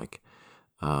Priest comic.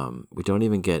 We don't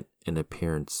even get an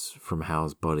appearance from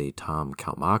Hal's buddy Tom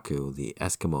Kalmaku, the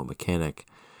Eskimo mechanic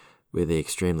with the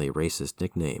extremely racist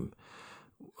nickname.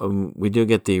 We do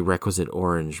get the requisite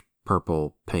orange,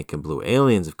 purple, pink, and blue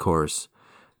aliens, of course,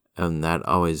 and that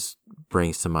always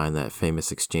brings to mind that famous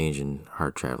exchange in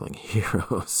Hard Traveling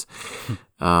Heroes.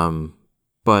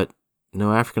 But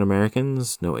no African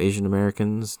Americans, no Asian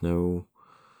Americans, no...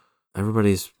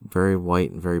 Everybody's very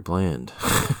white and very bland.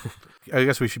 I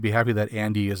guess we should be happy that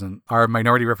Andy isn't our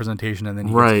minority representation, and then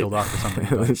he gets killed off or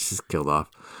something. He's just killed off.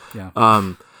 Yeah.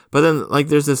 But then,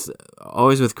 there's this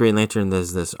always with Green Lantern.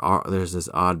 There's this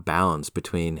odd balance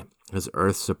between his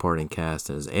Earth supporting cast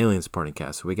and his alien supporting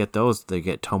cast. So we get those. They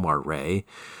get Tomar Ray,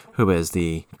 who is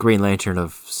the Green Lantern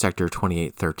of Sector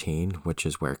 2813, which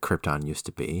is where Krypton used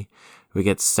to be. We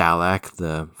get Salak,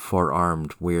 the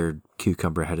 4-armed, weird,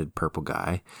 cucumber-headed purple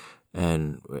guy.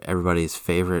 And everybody's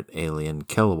favorite alien,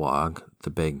 Kilowog, the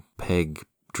big pig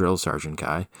drill sergeant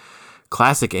guy.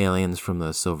 Classic aliens from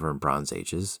the Silver and Bronze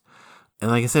Ages. And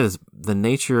like I said, it's the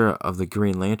nature of the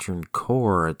Green Lantern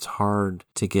Corps. It's hard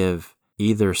to give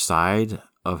either side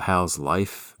of Hal's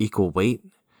life equal weight,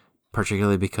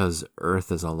 particularly because Earth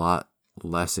is a lot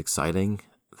less exciting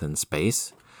than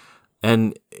space.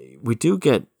 And we do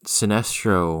get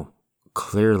Sinestro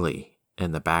clearly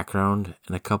in the background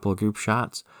in a couple of group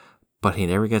shots, but he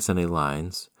never gets any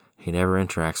lines. He never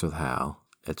interacts with Hal.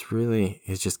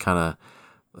 It's just kind of,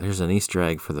 there's an Easter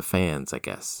egg for the fans, I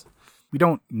guess. We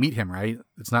don't meet him, right?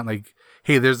 It's not like,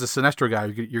 hey, there's the Sinestro guy.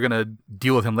 You're going to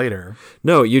deal with him later.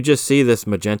 No, you just see this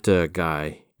magenta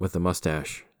guy with a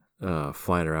mustache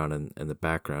flying around in the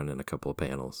background in a couple of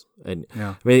panels. And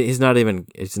yeah. I mean,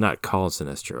 it's not called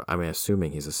Sinestro. I mean,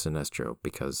 assuming he's a Sinestro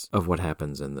because of what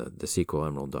happens in the sequel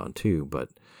Emerald Dawn 2, but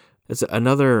it's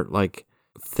another,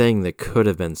 thing that could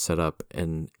have been set up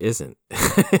and isn't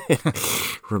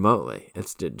remotely.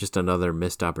 It's just another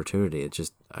missed opportunity. It's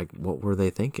just, what were they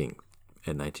thinking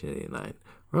in 1989?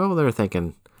 Well, they were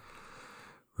thinking,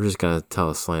 we're just gonna tell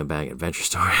a slam bang adventure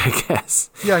story, I guess.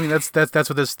 Yeah, I mean that's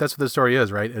what this story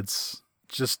is, right? It's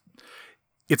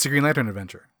a Green Lantern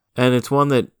adventure, and it's one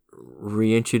that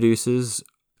reintroduces,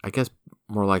 I guess,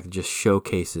 more like just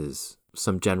showcases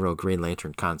some general Green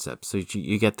Lantern concepts. So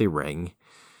you get the ring.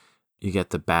 You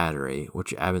get the battery,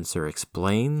 which Abensur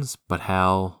explains, but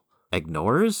Hal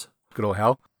ignores. Good old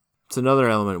Hal. It's another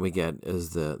element we get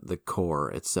is the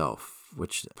core itself,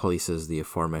 which polices the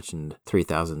aforementioned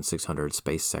 3,600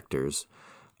 space sectors.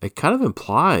 It kind of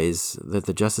implies that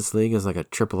the Justice League is like a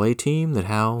AAA team that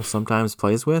Hal sometimes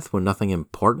plays with when nothing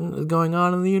important is going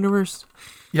on in the universe.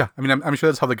 Yeah, I mean, I'm sure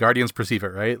that's how the Guardians perceive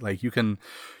it, right? Like you can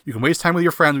waste time with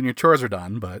your friends when your chores are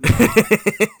done, but.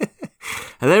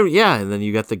 And then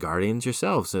you got the Guardians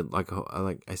yourselves. And like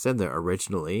I said, that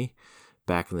originally,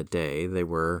 back in the day, they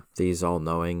were these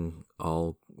all-knowing,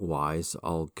 all-wise,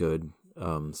 all-good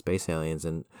space aliens,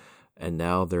 and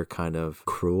now they're kind of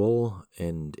cruel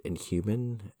and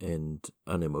inhuman and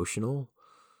unemotional.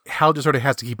 Hal just sort of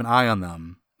has to keep an eye on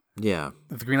them. Yeah.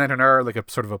 If the Green Lantern are like a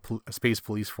sort of a space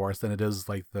police force, then it is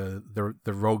like the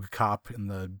rogue cop and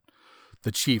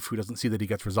the chief who doesn't see that he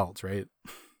gets results, right?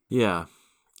 Yeah.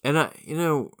 And,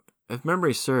 if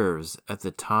memory serves, at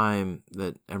the time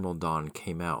that Emerald Dawn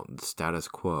came out, the status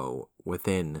quo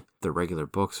within the regular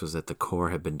books was that the Corps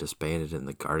had been disbanded and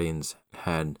the Guardians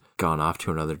had gone off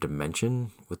to another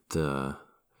dimension with the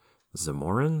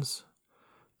Zamorans.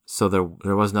 So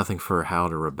there was nothing for Hal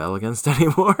to rebel against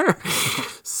anymore.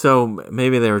 So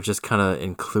maybe they were just kind of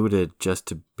included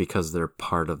because they're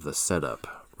part of the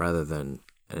setup rather than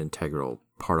an integral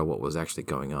part of what was actually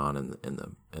going on in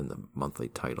the monthly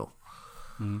title.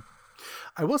 Mm-hmm.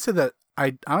 I will say that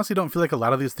I honestly don't feel like a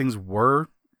lot of these things were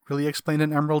really explained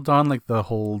in Emerald Dawn, like the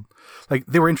whole, like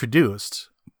they were introduced,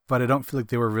 but I don't feel like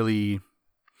they were really,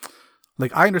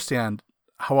 like I understand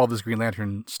how all this Green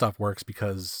Lantern stuff works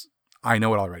because I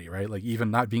know it already, right? Like even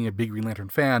not being a big Green Lantern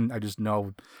fan, I just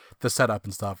know the setup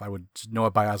and stuff. I would know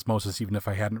it by osmosis even if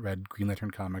I hadn't read Green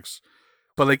Lantern comics.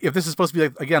 But like if this is supposed to be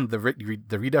like, again, the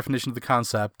redefinition of the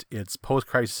concept, it's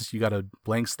post-crisis, you got a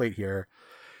blank slate here.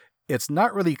 It's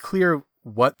not really clear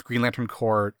what the Green Lantern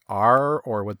Corps are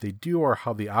or what they do or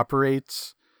how they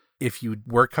operate. If you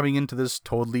were coming into this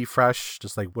totally fresh,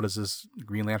 just like, what is this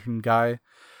Green Lantern guy?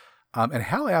 And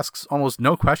Hal asks almost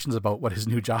no questions about what his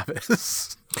new job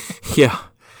is.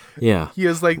 Yeah. He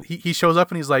is like, he shows up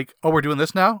and he's like, oh, we're doing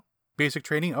this now? Basic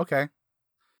training? Okay.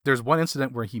 There's one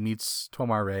incident where he meets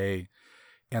Tomar-Re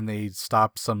and they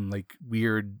stop some like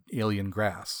weird alien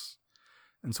grass.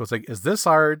 And so it's like, is this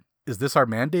our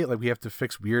mandate? Like we have to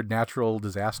fix weird natural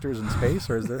disasters in space,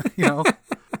 or is it,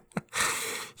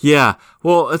 Yeah.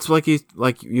 Well, it's like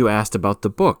you asked about the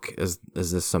book. Is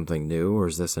this something new, or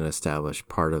is this an established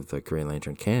part of the Green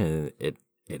Lantern canon? It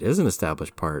is an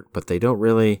established part, but they don't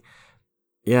really,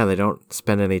 they don't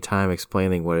spend any time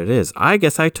explaining what it is. I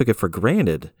guess I took it for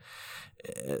granted.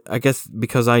 I guess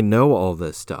because I know all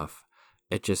this stuff,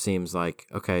 it just seems like,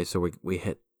 okay, so we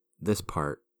hit this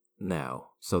part now.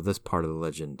 So this part of the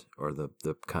legend or the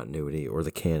continuity or the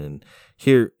canon,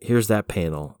 here's that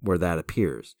panel where that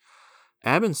appears.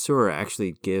 Abin Sur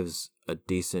actually gives a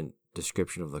decent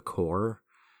description of the Corps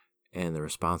and the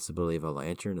responsibility of a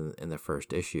Lantern in the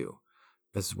first issue.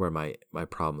 This is where my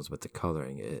problems with the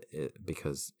coloring,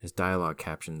 because his dialogue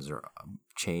captions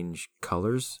change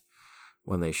colors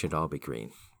when they should all be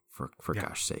green. For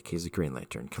gosh sake, he's a Green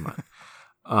Lantern. Come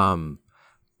on.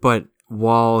 But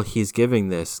while he's giving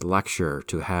this lecture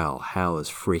to Hal is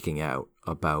freaking out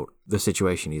about the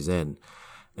situation he's in,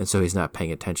 and so he's not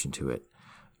paying attention to it.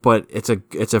 But it's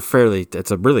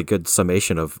a really good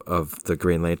summation of the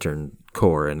Green Lantern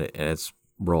Corps and its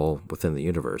role within the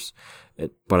universe.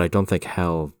 But I don't think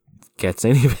Hal gets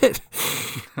any of it.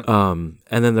 And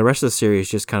then the rest of the series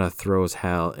just kind of throws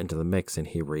Hal into the mix and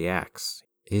he reacts.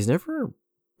 He's never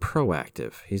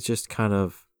proactive. He's just kind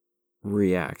of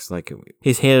reacts. Like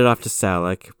he's handed off to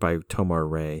Salak by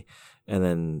Tomar-Re, and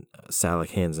then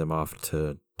Salak hands him off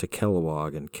to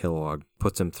Kilowog, and Kilowog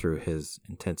puts him through his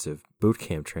intensive boot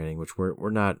camp training, which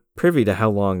we're not privy to how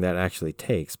long that actually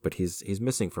takes, but he's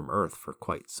missing from Earth for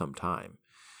quite some time.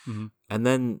 Mm-hmm. And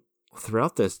then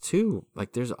throughout this too,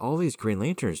 like there's all these Green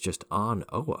Lanterns just on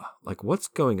Oa. Like what's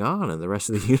going on in the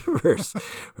rest of the universe?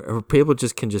 Or people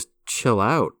can just chill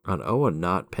out on Oa,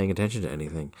 not paying attention to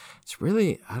anything. It's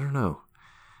really, I don't know.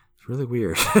 It's really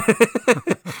weird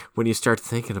when you start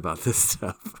thinking about this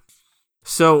stuff.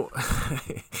 So,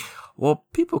 well,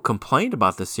 people complained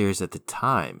about the series at the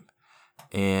time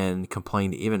and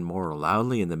complained even more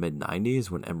loudly in the mid-90s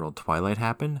when Emerald Twilight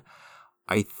happened.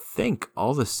 I think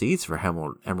all the seeds for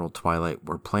Emerald Twilight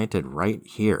were planted right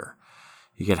here.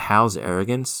 You get Hal's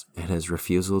arrogance and his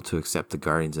refusal to accept the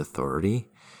Guardian's authority.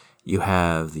 You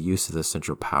have the use of the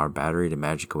central power battery to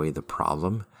magic away the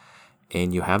problem.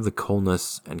 And you have the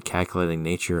coldness and calculating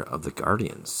nature of the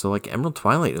Guardians. So like Emerald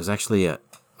Twilight was actually a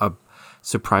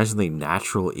surprisingly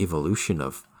natural evolution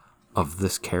of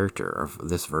this character, of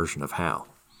this version of Hal.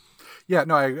 Yeah,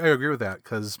 no, I agree with that,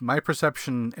 because my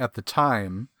perception at the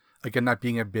time, again, not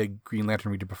being a big Green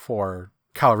Lantern reader before,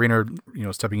 Kyle Rayner,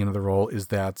 stepping into the role, is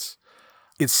that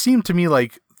it seemed to me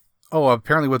like, oh,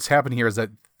 apparently what's happening here is that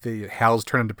the Hal's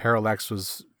turn into Parallax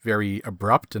was very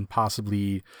abrupt and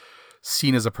possibly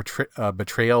seen as a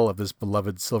betrayal of this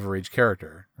beloved Silver Age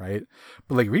character, right?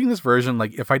 But like reading this version,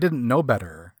 like if I didn't know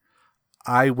better,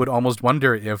 I would almost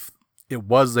wonder if it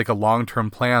was like a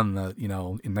long-term plan that, in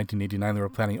 1989 they were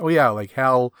planning, oh yeah, like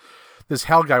this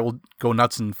Hal guy will go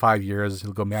nuts in 5 years.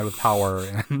 He'll go mad with power.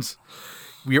 And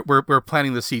we're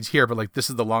planting the seeds here, but like,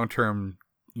 this is the long-term,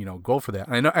 goal for that.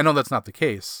 And I know that's not the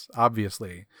case,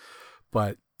 obviously,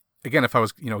 but again, if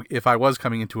I was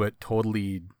coming into it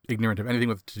totally ignorant of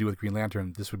anything to do with Green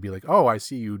Lantern, this would be like, oh, I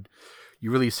see you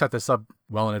really set this up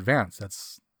well in advance.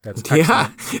 That's excellent.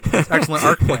 Yeah. That's excellent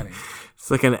arc planning.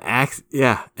 It's like an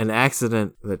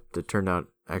accident that turned out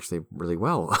actually really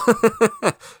well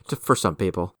for some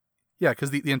people. Yeah,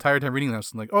 because the entire time reading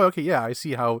this, I'm like, oh, okay, yeah, I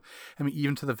see how. I mean,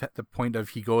 even to the point of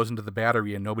he goes into the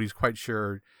battery and nobody's quite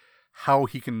sure how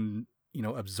he can,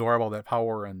 absorb all that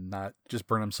power and not just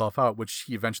burn himself out, which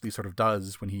he eventually sort of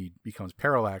does when he becomes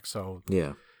Parallax. So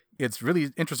Yeah, it's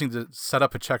really interesting to set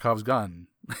up a Chekhov's gun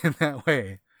in that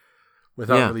way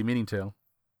without really meaning to.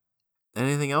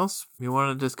 Anything else you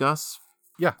want to discuss?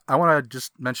 Yeah, I want to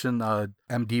just mention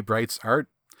M.D. Bright's art.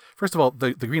 First of all,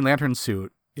 the Green Lantern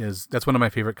suit that's one of my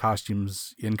favorite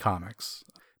costumes in comics.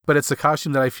 But it's a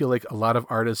costume that I feel like a lot of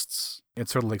artists,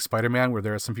 it's sort of like Spider-Man, where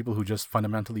there are some people who just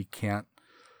fundamentally can't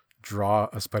draw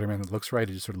a Spider-Man that looks right.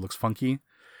 It just sort of looks funky.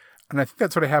 And I think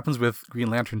that sort of happens with Green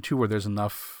Lantern too, where there's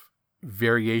enough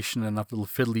variation, enough little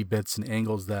fiddly bits and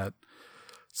angles that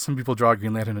some people draw a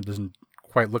Green Lantern and it doesn't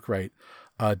quite look right.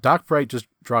 Doc Bright just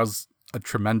draws a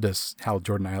tremendous Hal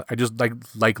Jordan. I just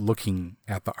like looking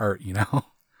at the art,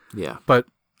 Yeah. But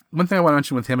one thing I want to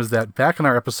mention with him is that back in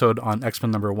our episode on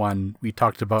X-Men #1, we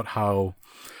talked about how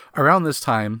around this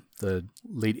time, the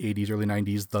late 80s, early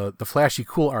 90s, the flashy,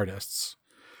 cool artists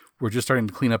were just starting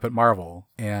to clean up at Marvel.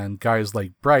 And guys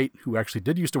like Bright, who actually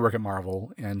did used to work at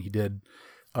Marvel, and he did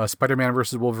Spider-Man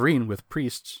versus Wolverine with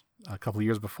Priest a couple of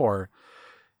years before,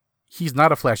 he's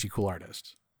not a flashy, cool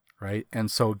artist, right? And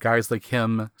so guys like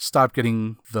him stopped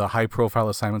getting the high-profile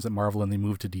assignments at Marvel and they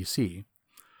moved to DC.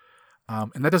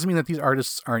 And that doesn't mean that these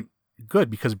artists aren't good,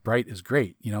 because Bright is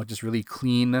great, just really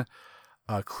clean,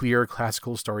 clear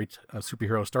classical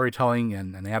superhero storytelling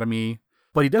and anatomy.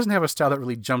 But he doesn't have a style that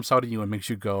really jumps out at you and makes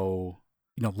you go,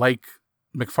 like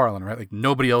McFarlane, right? Like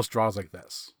nobody else draws like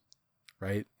this,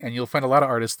 right? And you'll find a lot of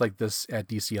artists like this at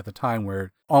DC at the time,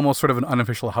 where almost sort of an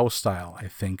unofficial house style, I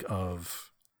think,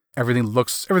 of everything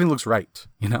looks right,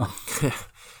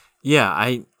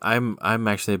 Yeah, I'm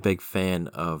actually a big fan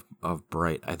of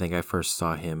Bright. I think I first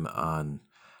saw him on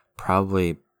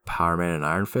probably Power Man and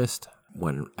Iron Fist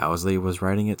when Owsley was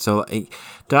writing it. So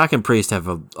Doc and Priest have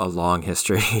a long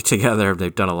history together.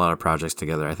 They've done a lot of projects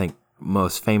together. I think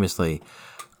most famously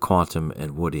Quantum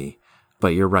and Woody. But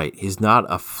you're right, he's not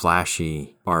a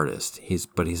flashy artist.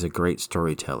 But he's a great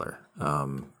storyteller.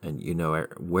 And you know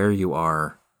where you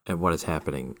are and what is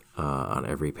happening on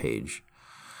every page.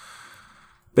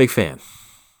 Big fan.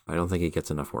 I don't think he gets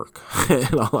enough work,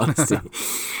 in all honesty.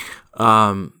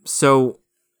 So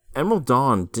Emerald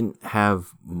Dawn didn't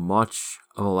have much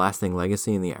of a lasting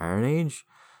legacy in the Iron Age,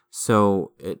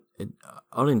 so it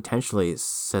unintentionally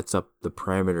sets up the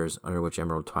parameters under which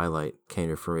Emerald Twilight came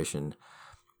to fruition.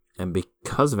 And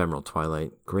because of Emerald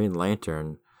Twilight, Green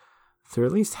Lantern, through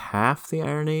at least half the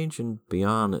Iron Age and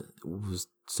beyond, was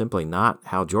simply not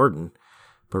Hal Jordan,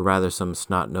 but rather some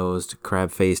snot-nosed,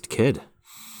 crab-faced kid.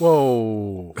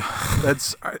 Whoa,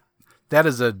 that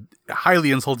is a highly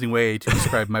insulting way to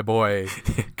describe my boy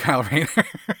Kyle Rayner.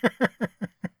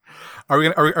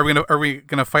 Are we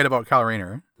gonna fight about Kyle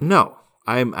Rayner? No,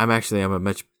 I'm a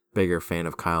much bigger fan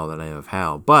of Kyle than I am of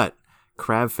Hal, but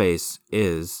Crabface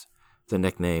is the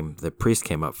nickname that Priest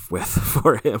came up with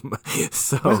for him.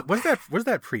 So what's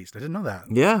that Priest? I didn't know that.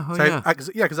 Yeah,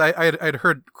 because I had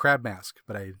heard Crab Mask,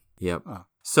 but I. Yep. Oh.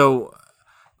 So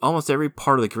almost every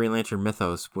part of the Green Lantern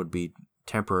mythos would be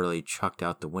temporarily chucked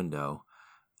out the window,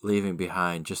 leaving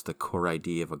behind just the core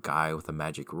idea of a guy with a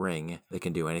magic ring that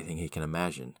can do anything he can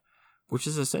imagine, which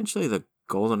is essentially the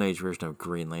Golden Age version of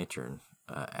Green Lantern,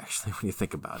 actually, when you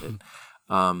think about it.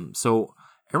 So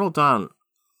Emerald Dawn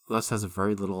thus has a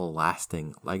very little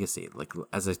lasting legacy. Like,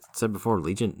 as I said before,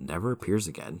 Legion never appears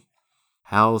again.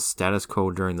 Hal's status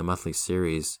quo during the monthly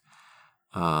series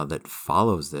that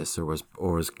follows this, or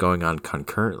was going on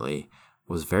concurrently,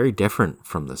 was very different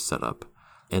from this setup.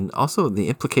 And also the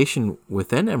implication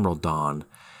within Emerald Dawn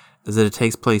is that it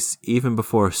takes place even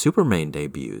before Superman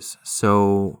debuts.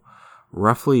 So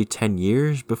roughly 10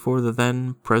 years before the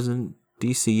then present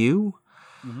DCU.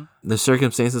 Mm-hmm. The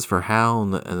circumstances for Hal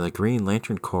and the Green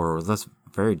Lantern Corps were thus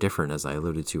very different, as I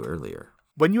alluded to earlier.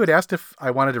 When you had asked if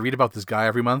I wanted to read about this guy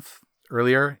every month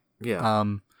earlier,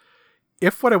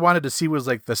 if what I wanted to see was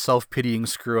like the self-pitying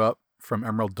screw-up from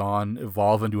Emerald Dawn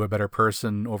evolve into a better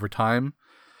person over time,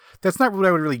 that's not what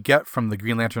I would really get from the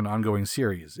Green Lantern ongoing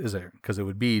series, is it? Because it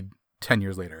would be 10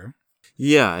 years later.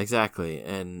 Yeah, exactly.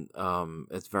 And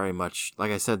it's very much,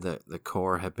 like I said, the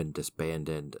Corps had been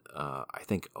disbanded. I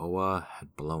think Oa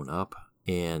had blown up.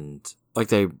 And like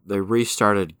they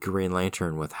restarted Green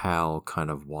Lantern with Hal kind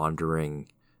of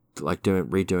wandering, like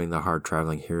redoing the Hard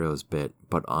Traveling Heroes bit,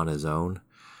 but on his own.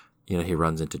 You know, he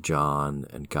runs into John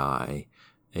and Guy,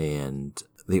 and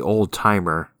the old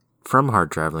timer from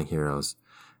Hard Traveling Heroes,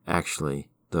 actually,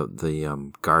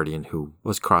 the Guardian who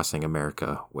was crossing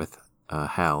America with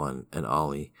Hal and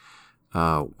Ollie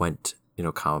went,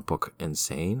 comic book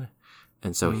insane.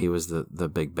 And so he was the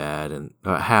big bad, and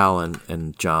Hal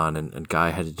and John and Guy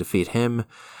had to defeat him.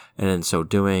 And in so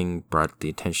doing, brought the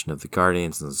attention of the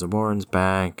Guardians and the Zamorans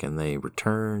back, and they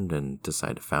returned and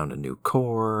decided to found a new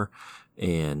corps.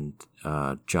 And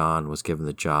John was given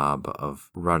the job of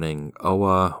running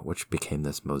Oa, which became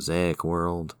this Mosaic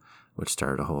world, which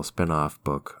started a whole spin-off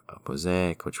book of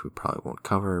Mosaic, which we probably won't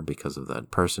cover because of that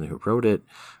person who wrote it.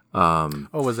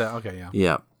 Was that? Okay, yeah.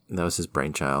 Yeah, that was his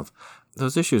brainchild.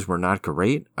 Those issues were not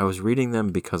great. I was reading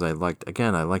them because I liked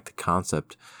the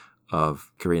concept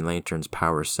of Green Lantern's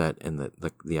power set and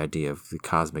the idea of the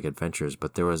cosmic adventures,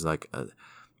 but there was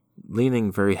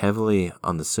leaning very heavily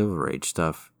on the Silver Age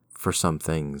stuff for some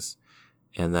things.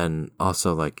 And then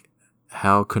also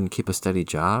Hal couldn't keep a steady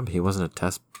job. He wasn't a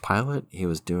test pilot. He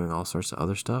was doing all sorts of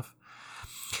other stuff.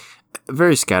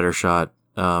 Very scattershot.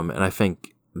 And I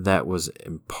think that was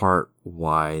in part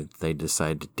why they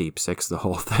decided to Deep Six the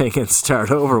whole thing and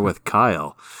start over with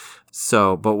Kyle.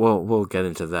 So, but we'll get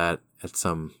into that at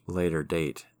some later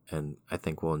date, and I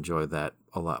think we'll enjoy that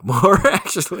a lot more,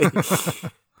 actually.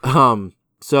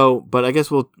 But I guess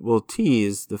we'll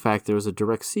tease the fact there was a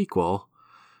direct sequel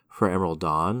for Emerald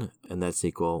Dawn, and that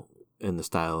sequel, in the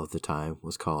style of the time,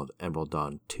 was called Emerald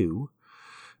Dawn 2,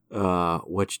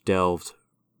 which delved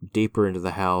deeper into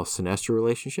the Hal-Sinestro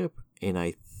relationship, and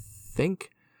I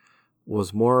think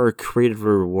was more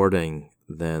creatively rewarding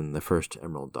than the first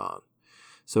Emerald Dawn.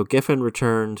 So Giffen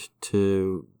returned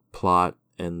to plot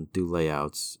and do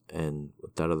layouts and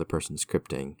that other person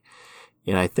scripting.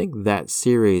 And I think that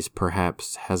series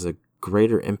perhaps has a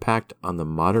greater impact on the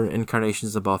modern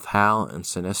incarnations of both Hal and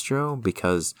Sinestro,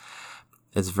 because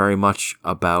it's very much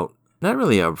about not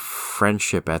really a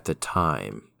friendship at the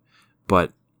time,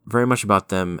 but very much about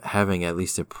them having at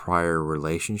least a prior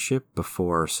relationship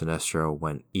before Sinestro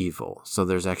went evil. So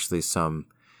there's actually some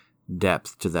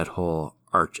depth to that whole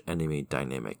arch-enemy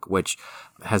dynamic, which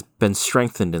has been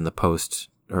strengthened in the post,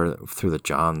 or through the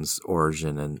John's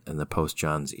origin and the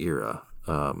post-John's era.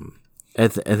 I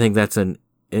think that's an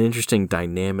interesting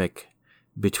dynamic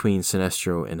between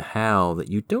Sinestro and Hal that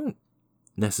you don't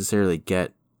necessarily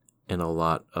get in a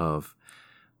lot of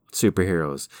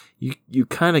superheroes. You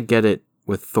kind of get it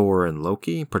with Thor and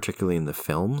Loki, particularly in the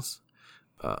films.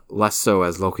 Less so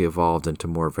as Loki evolved into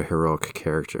more of a heroic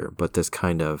character, but this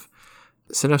kind of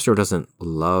Sinestro doesn't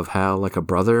love Hal like a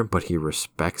brother, but he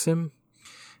respects him.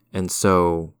 And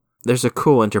so there's a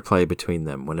cool interplay between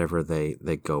them whenever they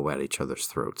go at each other's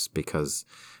throats, because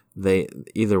they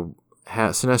either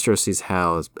Sinestro sees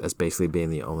Hal as basically being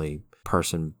the only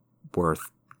person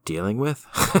worth dealing with.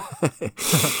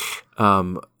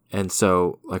 And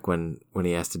so when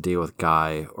he has to deal with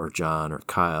Guy or John or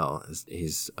Kyle,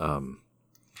 he's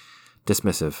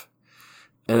dismissive.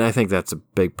 And I think that's a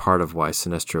big part of why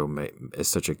Sinestro is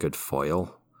such a good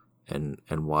foil, and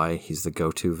why he's the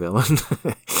go-to villain.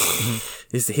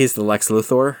 Mm-hmm. He's the Lex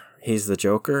Luthor. He's the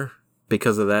Joker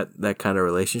because of that kind of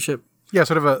relationship. Yeah,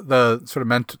 sort of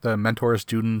the mentor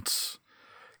student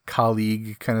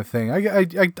colleague kind of thing. I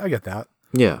get that.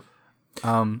 Yeah.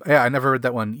 I never read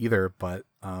that one either, but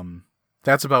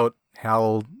that's about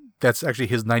Hal. That's actually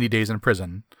his 90 days in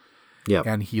prison. Yeah,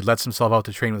 and he lets himself out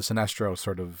to train with Sinestro,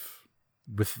 sort of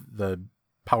with the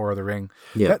power of the ring.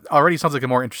 Yeah, that already sounds like a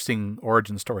more interesting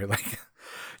origin story.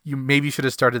 You maybe should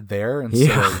have started there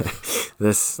instead of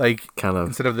this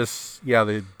instead of this. Yeah,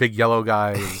 the big yellow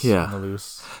guy is on the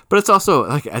loose. But it's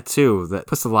also too that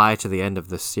puts the lie to the end of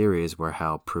this series where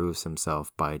Hal proves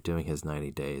himself by doing his 90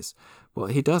 days. Well,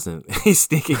 he doesn't. He's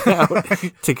sneaking out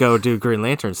to go do Green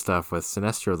Lantern stuff with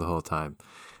Sinestro the whole time.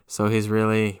 So he's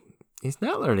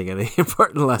not learning any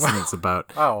important lessons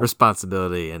about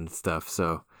responsibility and stuff.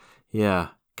 So, yeah,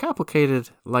 complicated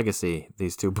legacy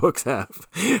these two books have.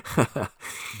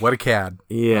 What a cad.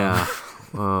 Yeah.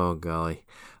 Oh, golly.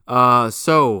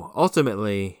 So,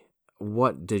 ultimately,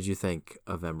 what did you think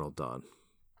of Emerald Dawn?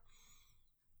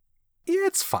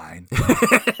 It's fine,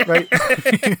 right?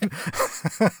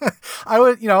 I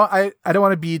would, I don't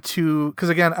want to be too, because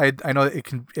again, I know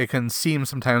it can seem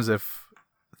sometimes if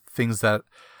things that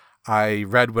I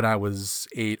read when I was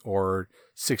 8 or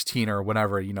 16 or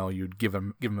whatever, you'd give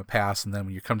them a pass, and then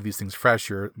when you come to these things fresh,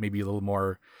 you're maybe a little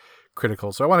more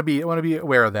critical. So I want to be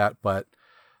aware of that, but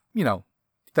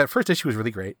that first issue was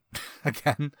really great.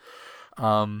 Again,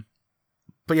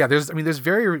 but yeah, there's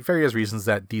various reasons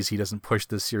that DC doesn't push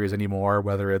this series anymore,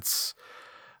 whether it's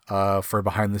for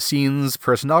behind the scenes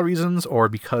personnel reasons or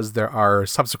because there are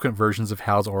subsequent versions of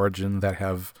Hal's origin that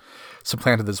have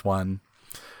supplanted this one.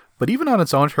 But even on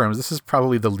its own terms, this is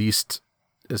probably the least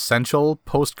essential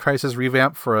post-Crisis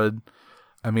revamp for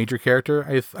a major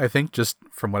character, I think, just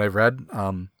from what I've read.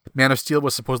 Man of Steel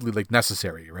was supposedly like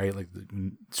necessary, right? Like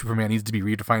Superman needs to be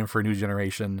redefined for a new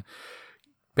generation.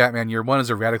 Batman Year One is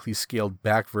a radically scaled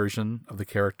back version of the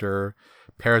character.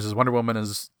 Perez's Wonder Woman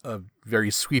is a very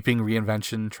sweeping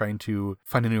reinvention, trying to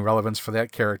find a new relevance for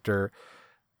that character.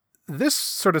 This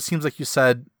sort of seems like you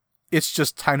said, it's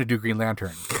just time to do Green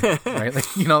Lantern, right?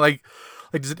 Like,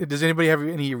 does anybody have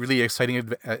any really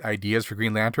exciting ideas for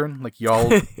Green Lantern? Like, y'all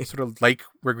sort of like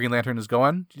where Green Lantern is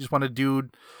going? You just want to do,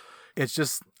 it's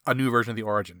just a new version of the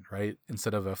origin, right?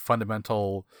 Instead of a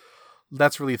fundamental,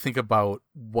 let's really think about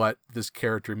what this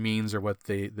character means or what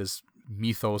this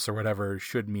mythos or whatever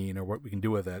should mean or what we can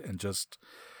do with it. And just,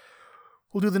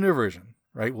 we'll do the new version,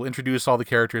 right? We'll introduce all the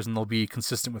characters and they'll be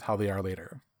consistent with how they are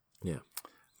later. Yeah.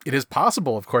 It is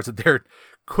possible, of course, that there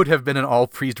could have been an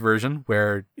all-priest version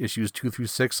where issues 2 through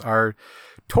 6 are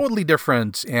totally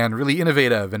different and really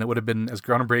innovative, and it would have been as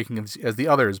groundbreaking as the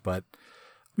others, but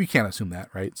we can't assume that,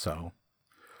 right? So,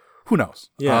 who knows?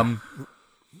 Yeah.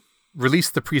 Release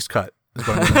the priest cut. Is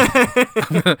what I'm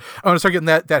gonna start getting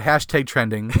that hashtag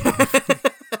trending.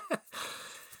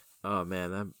 Oh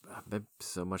man, that'd be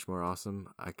so much more awesome.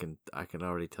 I can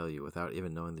already tell you without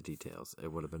even knowing the details,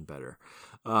 it would have been better.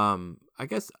 I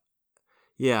guess,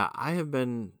 yeah, I have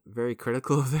been very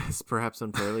critical of this, perhaps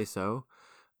unfairly so.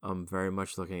 I'm very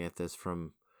much looking at this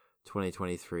from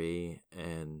 2023,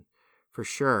 and for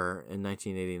sure, in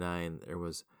 1989, there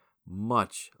was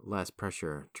much less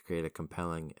pressure to create a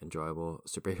compelling, enjoyable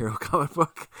superhero comic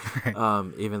book.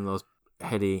 Right. Even those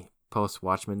heady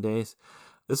post-Watchmen days.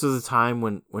 This was a time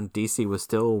when DC was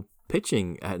still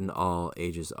pitching at an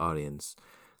all-ages audience,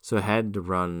 so it had to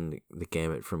run the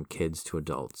gamut from kids to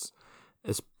adults.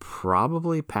 This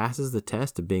probably passes the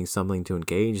test of being something to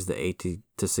engage the 8 to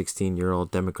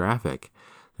 16-year-old demographic.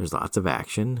 There's lots of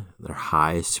action. There are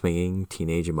high-swinging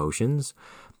teenage emotions.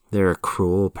 There are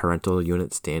cruel parental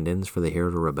unit stand-ins for the hero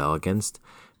to rebel against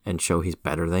and show he's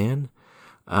better than.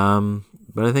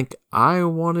 But I think I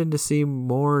wanted to see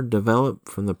more develop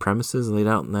from the premises laid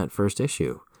out in that first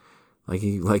issue. Like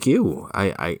you,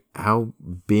 how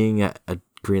being a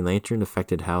Green Lantern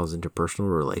affected Hal's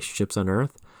interpersonal relationships on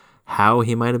Earth, how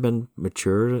he might have been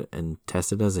matured and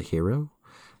tested as a hero,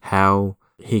 how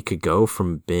he could go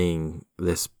from being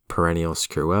this perennial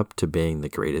screw up to being the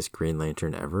greatest Green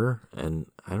Lantern ever. And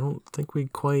I don't think we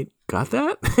quite got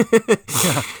that.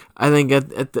 Yeah. I think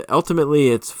ultimately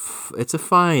it's a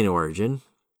fine origin,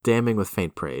 damning with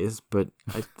faint praise, but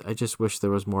I just wish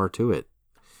there was more to it.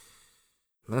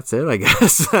 That's it, I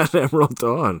guess. Emerald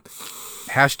Dawn.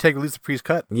 Hashtag release the priest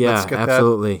cut. Yeah, let's get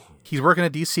absolutely. That. He's working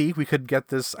at DC. We could get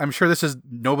this. I'm sure this is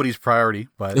nobody's priority,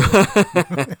 but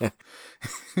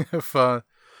if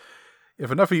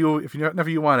enough of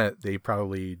you want it, they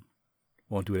probably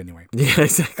won't do it anyway. Yeah,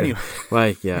 exactly. Anyway.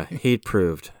 Well, yeah, he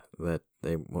proved that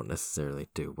they won't necessarily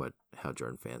do what Hal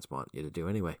Jordan fans want you to do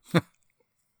anyway.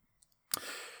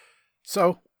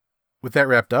 So, with that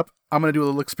wrapped up, I'm going to do a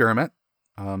little experiment.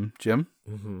 Jim,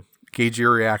 gauge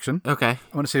your reaction. Okay.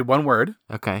 I'm going to say one word.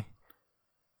 Okay.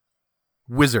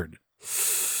 Wizard.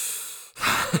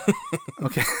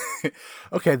 Okay.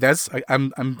 Okay,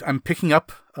 I'm picking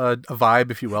up a vibe,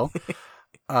 if you will.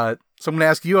 So I'm going to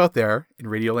ask you out there in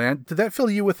Radioland, did that fill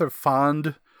you with a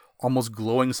fond, almost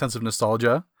glowing sense of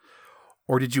nostalgia?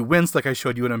 Or did you wince like I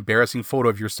showed you an embarrassing photo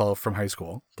of yourself from high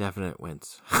school? Definite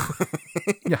wince.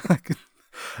 Yeah.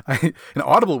 An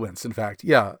audible wince, in fact.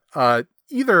 Yeah.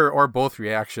 Either or both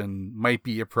reaction might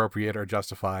be appropriate or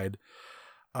justified.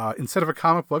 Instead of a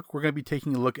comic book, we're going to be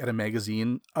taking a look at a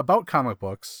magazine about comic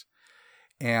books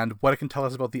and what it can tell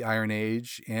us about the Iron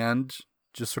Age, and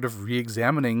just sort of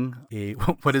re-examining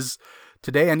what is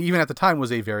today, and even at the time,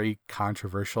 was a very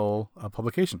controversial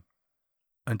publication.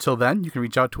 Until then, you can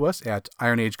reach out to us at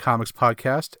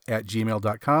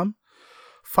ironagecomicspodcast@gmail.com.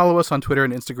 Follow us on Twitter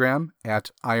and Instagram at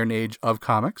Iron Age of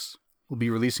Comics. We'll be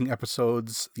releasing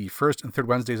episodes the first and third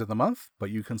Wednesdays of the month,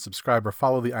 but you can subscribe or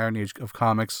follow the Iron Age of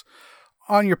Comics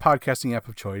on your podcasting app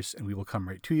of choice, and we will come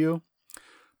right to you.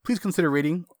 Please consider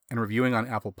rating and reviewing on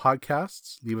Apple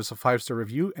Podcasts. Leave us a 5-star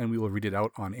review, and we will read it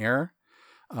out on air.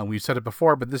 We've said it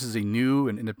before, but this is a new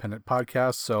and independent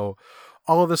podcast, so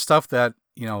all of the stuff that,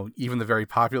 even the very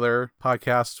popular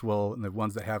podcasts will, and the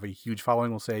ones that have a huge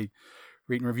following will say,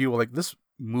 rate and review. Well, like, this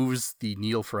moves the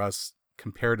needle for us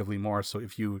comparatively more. So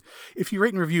if you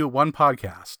rate and review one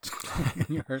podcast,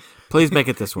 please make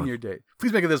it this one. In your day,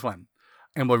 please make it this one,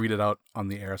 and we'll read it out on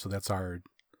the air. So that's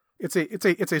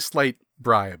it's a slight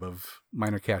bribe of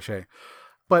minor cachet.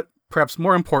 But perhaps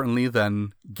more importantly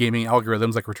than gaming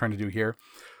algorithms like we're trying to do here,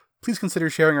 please consider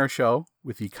sharing our show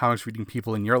with the comics reading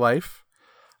people in your life.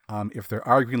 If there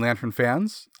are Green Lantern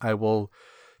fans, I will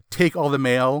take all the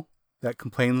mail that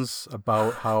complains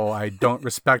about how I don't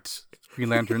respect Green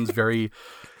Lantern's very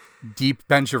deep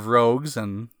bench of rogues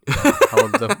and how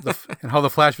the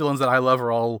Flash villains that I love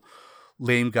are all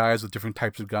lame guys with different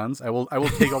types of guns. I will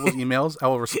take all those emails. I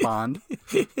will respond,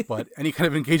 but any kind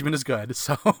of engagement is good.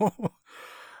 So,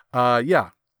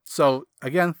 yeah. So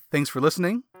again, thanks for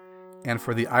listening. And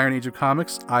for the Iron Age of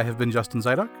Comics, I have been Justin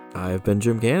Zydok. I have been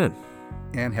Jim Gannon.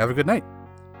 And have a good night.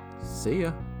 See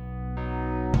ya.